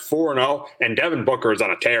started, 4-0, and Devin Booker is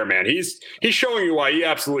on a tear, man. He's showing you why he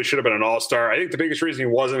absolutely should have been an all-star. I think the biggest reason he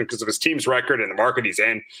wasn't because of his team's record and the market he's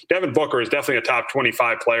in. Devin Booker is definitely a top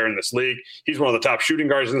 25 player in this league. He's one of the top shooting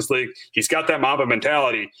guards in this league. He's got that Mamba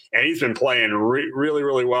mentality, and he's been playing really,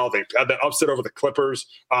 really well. They had that upset over the Clippers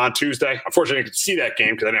on Tuesday. Unfortunately, I didn't see that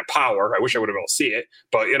game because I didn't have power. I wish I would have been able to see it,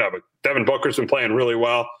 but Devin Booker's been playing really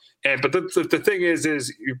well. But the thing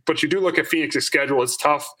is but you do look at Phoenix's schedule. It's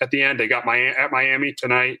tough at the end. They got at Miami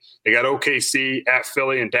tonight. They got OKC, at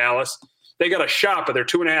Philly, and Dallas. They got a shot, but they're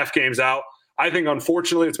 2.5 games out. I think,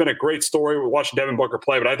 unfortunately, it's been a great story. We're watching Devin Booker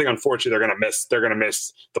play, but I think, unfortunately, they're going to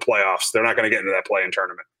miss the playoffs. They're not going to get into that play-in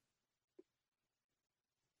tournament.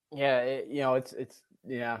 Yeah,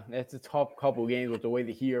 it's a tough couple games with the way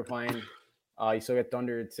the Heat are playing. You still got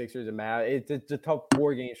Thunder, Sixers, and Mavs. It's a tough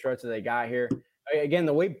 4-game stretch that they got here. Again,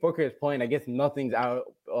 the way Booker is playing, I guess nothing's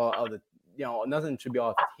out of the, nothing should be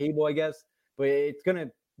off the table, I guess. But it's going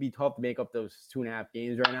to be tough to make up those 2.5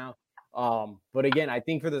 games right now. But again, I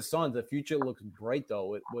think for the Suns, the future looks bright,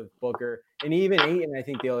 though, with Booker. And even Ayton, I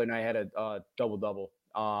think the other night had a double-double,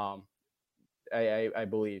 I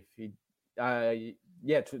believe.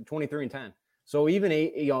 23 and 10. So even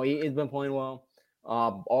Ayton's been playing well.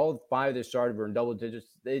 All 5 of their starters were in double digits.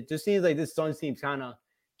 It just seems like this Suns team's kind of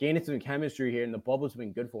gaining some chemistry here, and the bubble's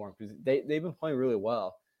been good for them because they've been playing really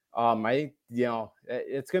well. I think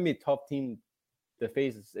it's going to be a tough team to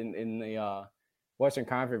face in the Western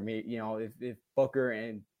Conference. If Booker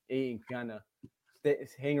and Ayton kind of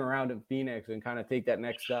hang around in Phoenix and kind of take that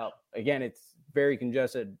next step. Again, it's very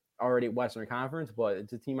congested already at Western Conference, but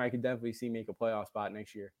it's a team I could definitely see make a playoff spot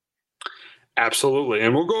next year. Absolutely.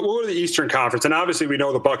 And we'll go to the Eastern Conference. And obviously we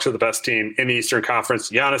know the Bucks are the best team in the Eastern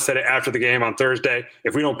Conference. Giannis said it after the game on Thursday.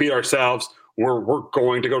 If we don't beat ourselves, we're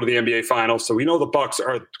going to go to the NBA Finals. So we know the Bucks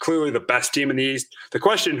are clearly the best team in the East. The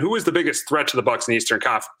question, who is the biggest threat to the Bucks in the Eastern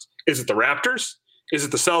Conference? Is it the Raptors? Is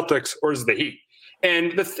it the Celtics? Or is it the Heat?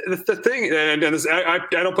 And the thing, and this, I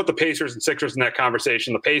don't put the Pacers and Sixers in that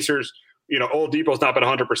conversation. The Pacers, Oladipo's not been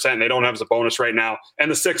 100%, and they don't have as a bonus right now.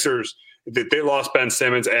 And the Sixers, they lost Ben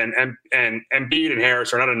Simmons, and Embiid and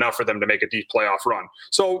Harris are not enough for them to make a deep playoff run.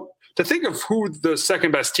 So to think of who the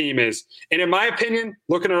second best team is, and in my opinion,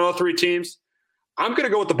 looking at all three teams, I'm going to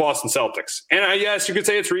go with the Boston Celtics. And yes, you could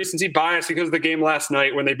say it's recency bias because of the game last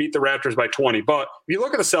night when they beat the Raptors by 20. But if you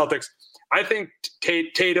look at the Celtics, I think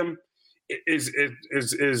Tatum is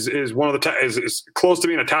one of the is close to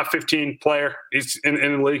being a top 15 player. He's in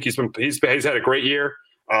the league. He's had a great year.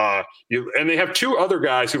 And they have two other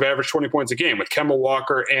guys who've averaged 20 points a game with Kemba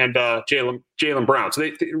Walker and Jaylen Brown. So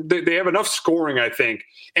they have enough scoring, I think.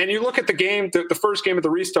 And you look at the game, the first game of the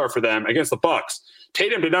restart for them against the Bucks.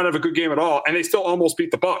 Tatum did not have a good game at all, and they still almost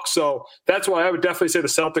beat the Bucks. So that's why I would definitely say the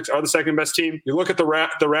Celtics are the second best team. You look at the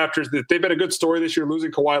Raptors; they've been a good story this year, losing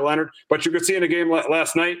Kawhi Leonard. But you could see in a game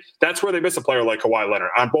last night, that's where they miss a player like Kawhi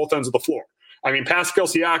Leonard on both ends of the floor. I mean, Pascal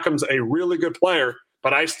Siakam's a really good player,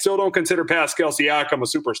 but I still don't consider Pascal Siakam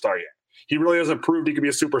a superstar yet. He really hasn't proved he could be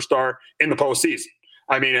a superstar in the postseason.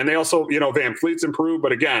 I mean, and they also, Van Fleet's improved,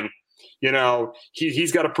 but again,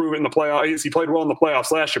 he's got to prove it in the playoffs. He played well in the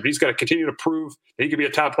playoffs last year, but he's got to continue to prove that he could be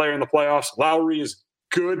a top player in the playoffs. Lowry is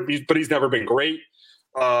good, but he's never been great.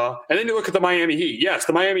 And then you look at the Miami Heat. Yes,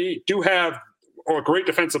 the Miami Heat do have a great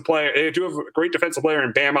defensive player. They do have a great defensive player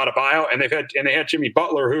in Bam Adebayo, and they had Jimmy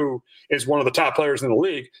Butler, who is one of the top players in the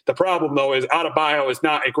league. The problem, though, is Adebayo is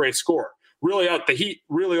not a great scorer. Really, the Heat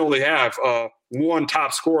really only have one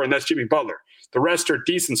top scorer, and that's Jimmy Butler. The rest are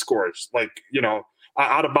decent scorers.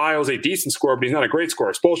 Adebayo is a decent scorer, but he's not a great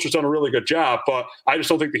scorer. Spoelstra's done a really good job, but I just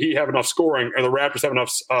don't think the Heat have enough scoring, or the Raptors have enough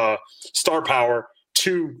star power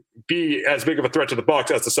to be as big of a threat to the Bucks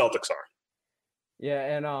as the Celtics are.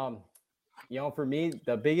 Yeah, and for me,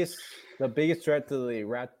 the biggest threat to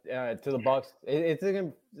the Bucks, it's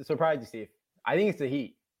going to surprise you, Steve. I think it's the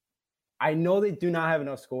Heat. I know they do not have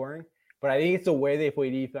enough scoring, but I think it's the way they play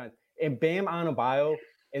defense. And Bam Adebayo,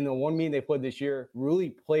 in the one meeting they played this year,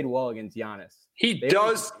 really played well against Giannis.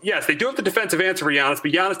 Yes, they do have the defensive answer for Giannis,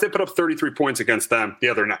 but Giannis did put up 33 points against them the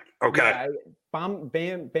other night. Okay. Yeah,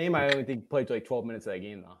 Bam, I only think played like 12 minutes of that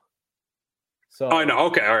game, though. So I know.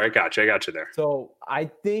 Okay, all right, I got you there. So I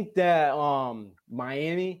think that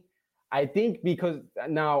Miami, because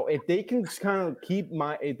now if they can kind of keep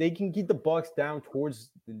the Bucks down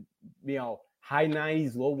towards the high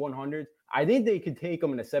 90s, low 100s, I think they could take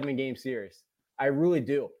them in a 7-game series. I really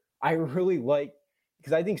do. I really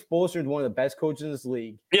because I think Spoelstra is one of the best coaches in this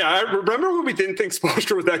league. Yeah, I remember when we didn't think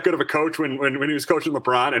Spoelstra was that good of a coach when he was coaching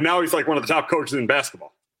LeBron, and now he's like one of the top coaches in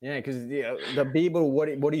basketball. Yeah, because the people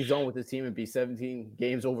what he's done with his team and be 17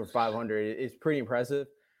 games over 500 is pretty impressive.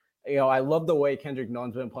 I love the way Kendrick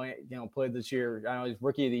Nunn's been playing. Played this year. I know he's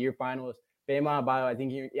Rookie of the Year finalist. Bam Adebayo,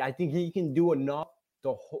 I think he can do enough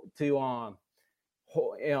to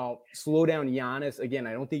slow down Giannis. Again,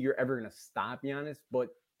 I don't think you're ever going to stop Giannis, but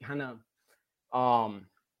kind of,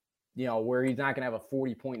 where he's not going to have a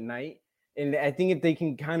 40-point night. And I think if they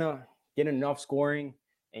can kind of get enough scoring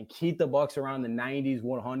and keep the Bucks around the 90s,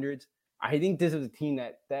 100s, I think this is a team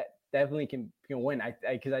that definitely can win.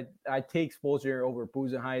 Because I take Spoelstra over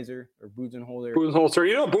Budenholzer.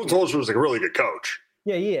 Budenholzer was a really good coach.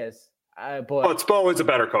 Yeah, he is. But Spo is a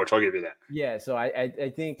better coach. I'll give you that. Yeah, so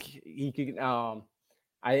I think he could.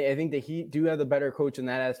 I think that he do have the better coach in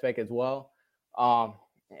that aspect as well.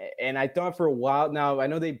 And I thought for a while now, I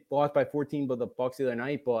know they lost by 14 by the Bucks the other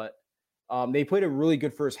night, but they played a really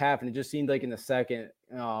good first half, and it just seemed like in the second,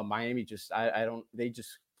 Miami they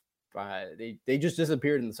just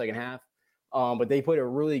disappeared in the second half. But they played a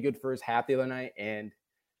really good first half the other night, and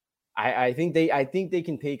I think they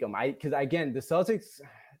can take them. Because again, the Celtics,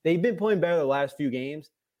 they've been playing better the last few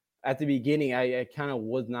games. At the beginning, I kind of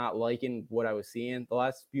was not liking what I was seeing. The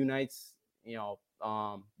last few nights,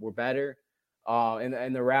 were better.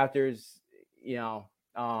 And the Raptors,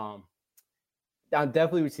 I'm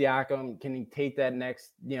definitely with Siakam. Can he take that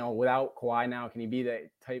next, without Kawhi now? Can he be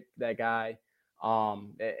that guy?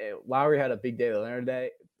 Lowry had a big day of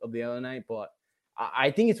the other night, but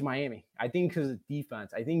I think it's Miami. I think because of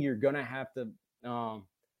defense, I think you're gonna have to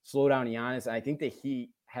slow down Giannis. And I think the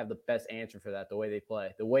Heat have the best answer for that. The way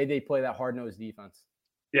they play that hard-nosed defense.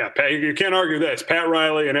 Yeah, Pat, you can't argue this. Pat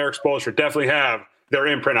Riley and Erik Spoelstra definitely have their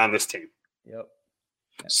imprint on this team. Yep.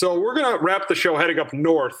 So we're gonna wrap the show heading up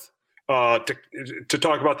north to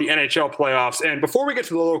talk about the NHL playoffs. And before we get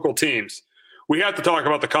to the local teams, we have to talk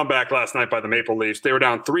about the comeback last night by the Maple Leafs. They were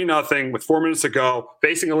down 3-0 with 4 minutes to go,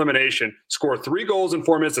 facing elimination, score 3 goals in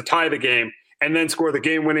 4 minutes to tie the game, and then score the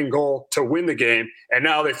game-winning goal to win the game. And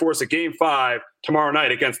now they force a Game 5 tomorrow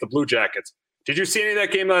night against the Blue Jackets. Did you see any of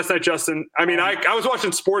that game last night, Justin? I mean, I was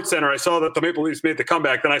watching SportsCenter. I saw that the Maple Leafs made the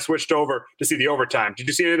comeback. Then I switched over to see the overtime. Did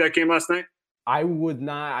you see any of that game last night? I did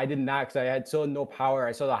not, because I had no power.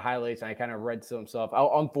 I saw the highlights, and I kind of read some stuff.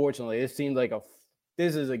 Unfortunately, it seemed like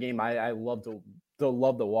this is a game I love to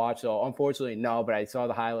watch. So unfortunately, no. But I saw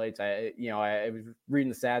the highlights. I was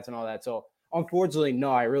reading the stats and all that. So unfortunately,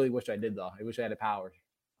 no. I really wish I did, though. I wish I had the power.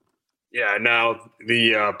 Yeah, now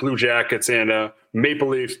the Blue Jackets and Maple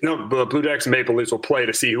Leafs. No, the Blue Jackets and Maple Leafs will play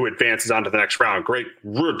to see who advances onto the next round. Great,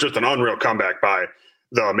 just an unreal comeback by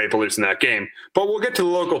the Maple Leafs in that game. But we'll get to the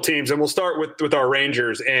local teams, and we'll start with our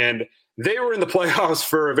Rangers. And they were in the playoffs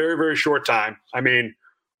for a very, very short time. I mean,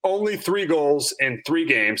 only 3 goals in 3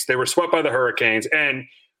 games. They were swept by the Hurricanes, and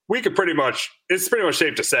it's pretty much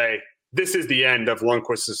safe to say this is the end of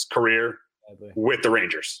Lundqvist's career with the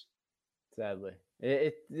Rangers. Sadly.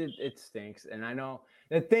 It stinks. And I know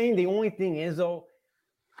the only thing is, though,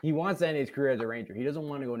 he wants to end his career as a Ranger. He doesn't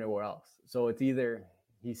want to go anywhere else. So it's either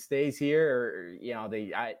he stays here or,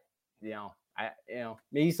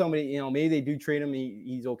 maybe somebody, maybe they do trade him.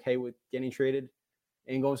 He's okay with getting traded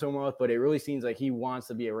and going somewhere else. But it really seems like he wants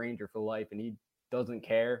to be a Ranger for life and he doesn't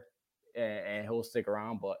care and he'll stick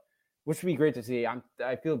around. But which would be great to see. I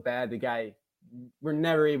feel bad. The guy, we're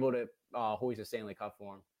never able to hoist a Stanley Cup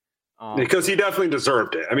for him. Because he definitely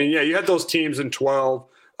deserved it. I mean, yeah, you had those teams in 12,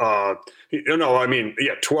 12,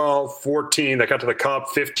 14 that got to the Cup,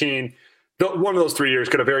 15. One of those 3 years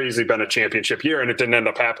could have very easily been a championship year, and it didn't end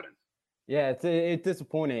up happening. Yeah, it's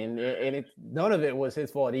disappointing, and none of it was his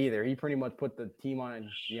fault either. He pretty much put the team on,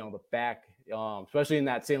 the back, especially in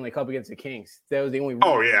that Stanley Cup against the Kings. That was the only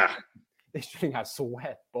reason. Oh, yeah. They shouldn't have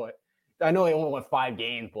sweat, but I know they only won 5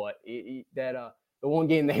 games, but the one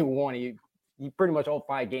game they won, he pretty much all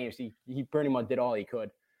 5 games, he pretty much did all he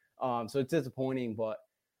could. So it's disappointing, but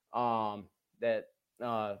that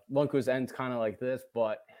Lundqvist ends kind of like this.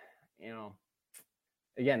 But,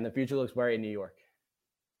 again, the future looks bright in New York.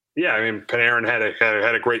 Yeah, I mean, Panarin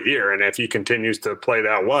had a great year, and if he continues to play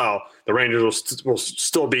that well, the Rangers will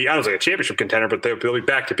still be, I don't say a championship contender, but they'll be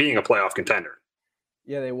back to being a playoff contender.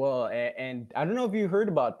 Yeah, they will. And I don't know if you heard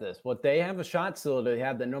about this, but they have a shot still to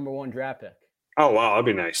have the number 1 draft pick. Oh, wow. That'd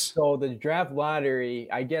be nice. So the draft lottery,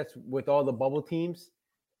 I guess with all the bubble teams,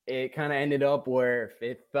 it kind of ended up where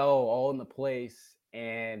it fell all into place.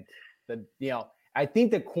 And, I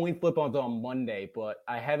think the coin flip was on Monday, but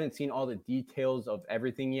I haven't seen all the details of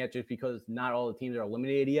everything yet just because not all the teams are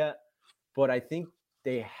eliminated yet. But I think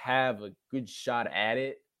they have a good shot at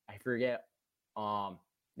it. I forget. I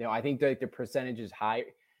think the percentage is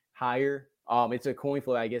higher. It's a coin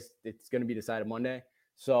flip. I guess it's going to be decided Monday.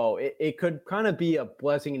 So it could kind of be a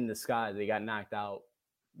blessing in disguise. They got knocked out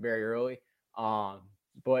very early. Carolina's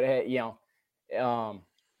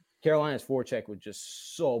forecheck was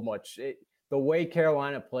just so much. The way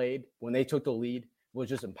Carolina played when they took the lead was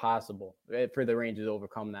just impossible for the Rangers to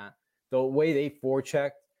overcome that. The way they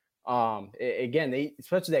forechecked, again,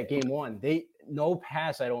 especially that game 1, no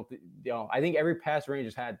pass. I think every pass the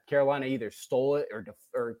Rangers had, Carolina either stole it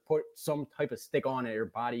or put some type of stick on it or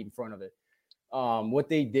body in front of it. What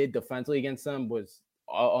they did defensively against them was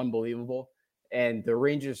unbelievable. And the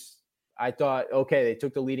Rangers, I thought, okay, they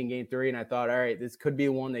took the lead in game 3, and I thought, all right, this could be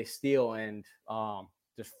one they steal, and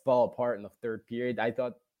just fall apart in the third period. I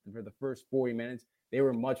thought for the first 40 minutes, they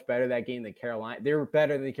were much better that game than Carolina. They were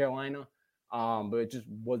better than Carolina, but it just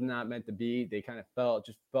was not meant to be. They kind of fell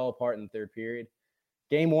apart in the third period.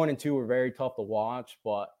 Game 1 and 2 were very tough to watch,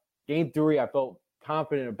 but game 3, I felt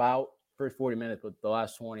confident about first 40 minutes, but the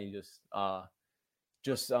last 20 just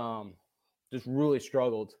really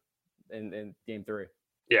struggled in game 3.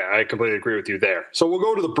 Yeah, I completely agree with you there. So we'll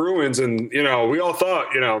go to the Bruins, and we all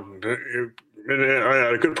thought, a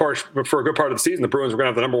good part of the season, the Bruins were going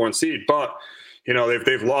to have the number 1 seed, but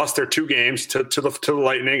they've lost their 2 games to the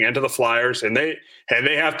Lightning and to the Flyers, and they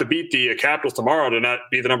have to beat the Capitals tomorrow to not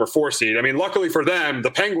be the number 4 seed. I mean, luckily for them,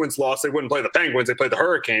 the Penguins lost. They wouldn't play the Penguins; they played the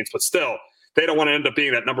Hurricanes, but still, they don't want to end up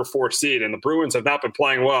being that number 4 seed. And the Bruins have not been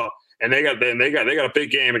playing well. And they got a big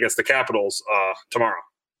game against the Capitals tomorrow.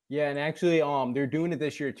 Yeah, and actually, they're doing it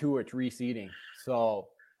this year too. It's reseeding, so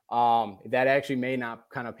that actually may not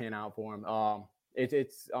kind of pan out for them.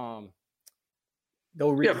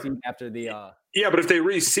 They'll reseed after the. But if they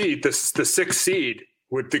reseed, the 6th seed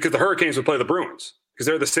because the Hurricanes would play the Bruins because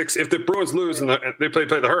they're the 6th. If the Bruins lose, and they play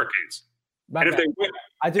the Hurricanes, and if they win,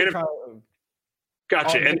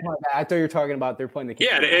 Gotcha. Oh, I thought you were talking about they're playing the Kings.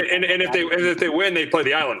 Yeah, and if they win, they play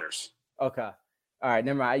the Islanders. Okay. All right.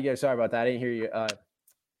 Never mind. Yeah, sorry about that. I didn't hear you.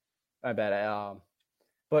 My bad.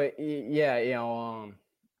 But yeah,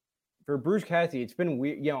 for Bruce Cassidy, it's been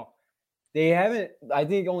weird. They haven't. I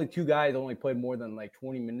think only two guys only played more than like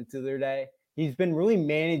 20 minutes of their day. He's been really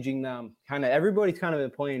managing them. Kind of everybody's kind of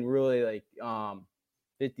been playing really like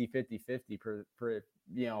 50-50-50 per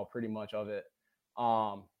pretty much of it.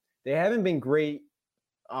 They haven't been great.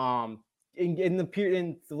 In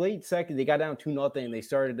the late second, they got down 2-0 and they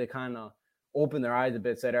started to kind of open their eyes a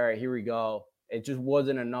bit. Said, "All right, here we go." It just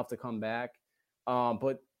wasn't enough to come back.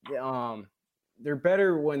 But they're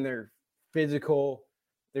better when they're physical.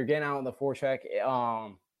 They're getting out in the forecheck.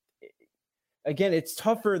 Again, it's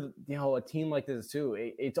tough for a team like this too.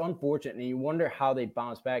 It's unfortunate, and you wonder how they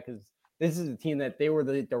bounce back because this is a team that they were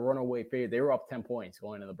the runaway favorite. They were up 10 points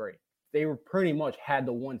going into the break. They were pretty much had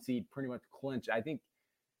the 1 seed pretty much clinched. I think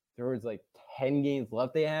there was like 10 games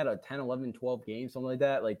left. They had 10, 11, 12 games, something like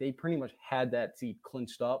that. Like they pretty much had that seed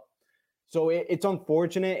clinched up. So it's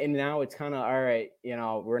unfortunate, and now it's kind of all right.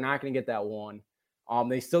 We're not going to get that one.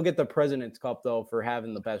 They still get the President's Cup though for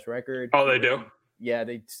having the best record. Oh, they do. Yeah,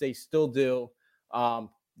 they still do.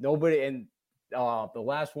 Nobody in the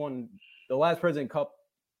last President Cup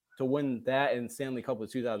to win that and Stanley Cup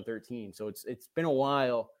was 2013. So it's been a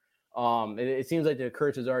while. It seems like the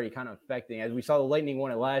curse is already kind of affecting. As we saw, the Lightning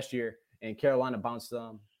won it last year, and Carolina bounced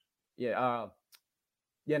them. It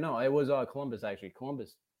was Columbus actually.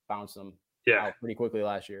 Columbus bounced them out pretty quickly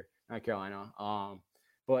last year, not Carolina.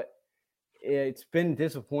 But it's been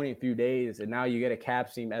disappointing a few days, and now you get a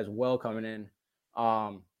Caps team as well coming in.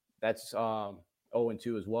 That's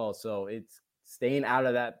 0-2 as well. So it's staying out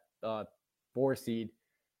of that 4 seed,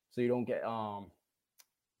 so you don't get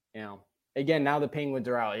Again, now the Penguins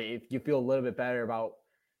are out. If you feel a little bit better about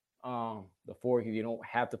the 4, because you don't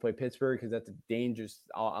have to play Pittsburgh because that's a dangerous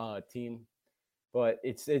team. But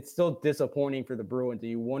it's still disappointing for the Bruins.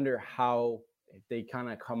 You wonder how if they kind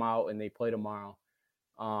of come out and they play tomorrow.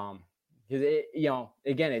 Because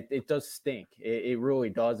it does stink. It really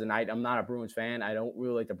does. And I'm not a Bruins fan. I don't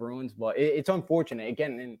really like the Bruins, but it's unfortunate.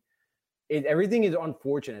 Again, and everything is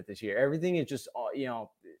unfortunate this year. Everything is just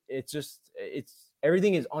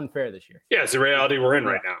everything is unfair this year. Yeah, it's the reality we're in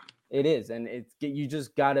right now. It is, and you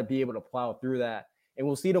just got to be able to plow through that. And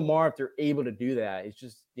we'll see tomorrow if they're able to do that. It's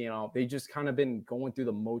just, they just kind of been going through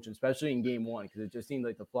the motion, especially in game 1, because it just seemed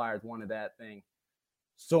like the Flyers wanted that thing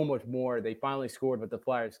so much more. They finally scored, but the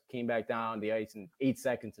Flyers came back down the ice in 8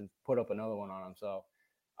 seconds and put up another one on them. So,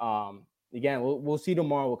 again, we'll see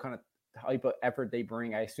tomorrow what kind of type of effort they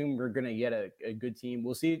bring. I assume we're going to get a good team.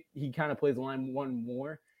 We'll see if he kind of plays line 1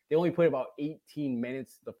 more. They only played about 18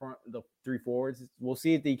 minutes, the 3 forwards. We'll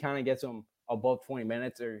see if he kind of gets them above 20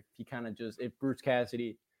 minutes, or if he kind of if Bruce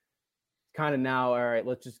Cassidy kind of now, all right,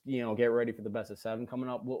 let's just, get ready for the best of 7 coming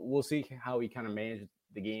up. We'll see how he kind of manages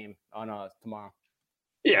the game on tomorrow.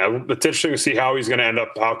 Yeah, it's interesting to see how he's going to end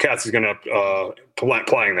up, how Katz is going to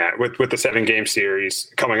playing that with the 7-game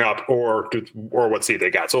series coming up, or what seed they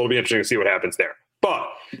got. So it'll be interesting to see what happens there. But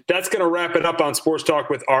that's going to wrap it up on Sports Talk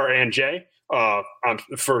with R and J.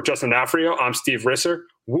 For Justin D'Onofrio, I'm Steve Risser.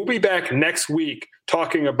 We'll be back next week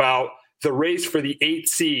talking about the race for the 8th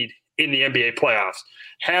seed in the NBA playoffs.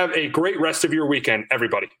 Have a great rest of your weekend,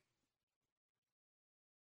 everybody.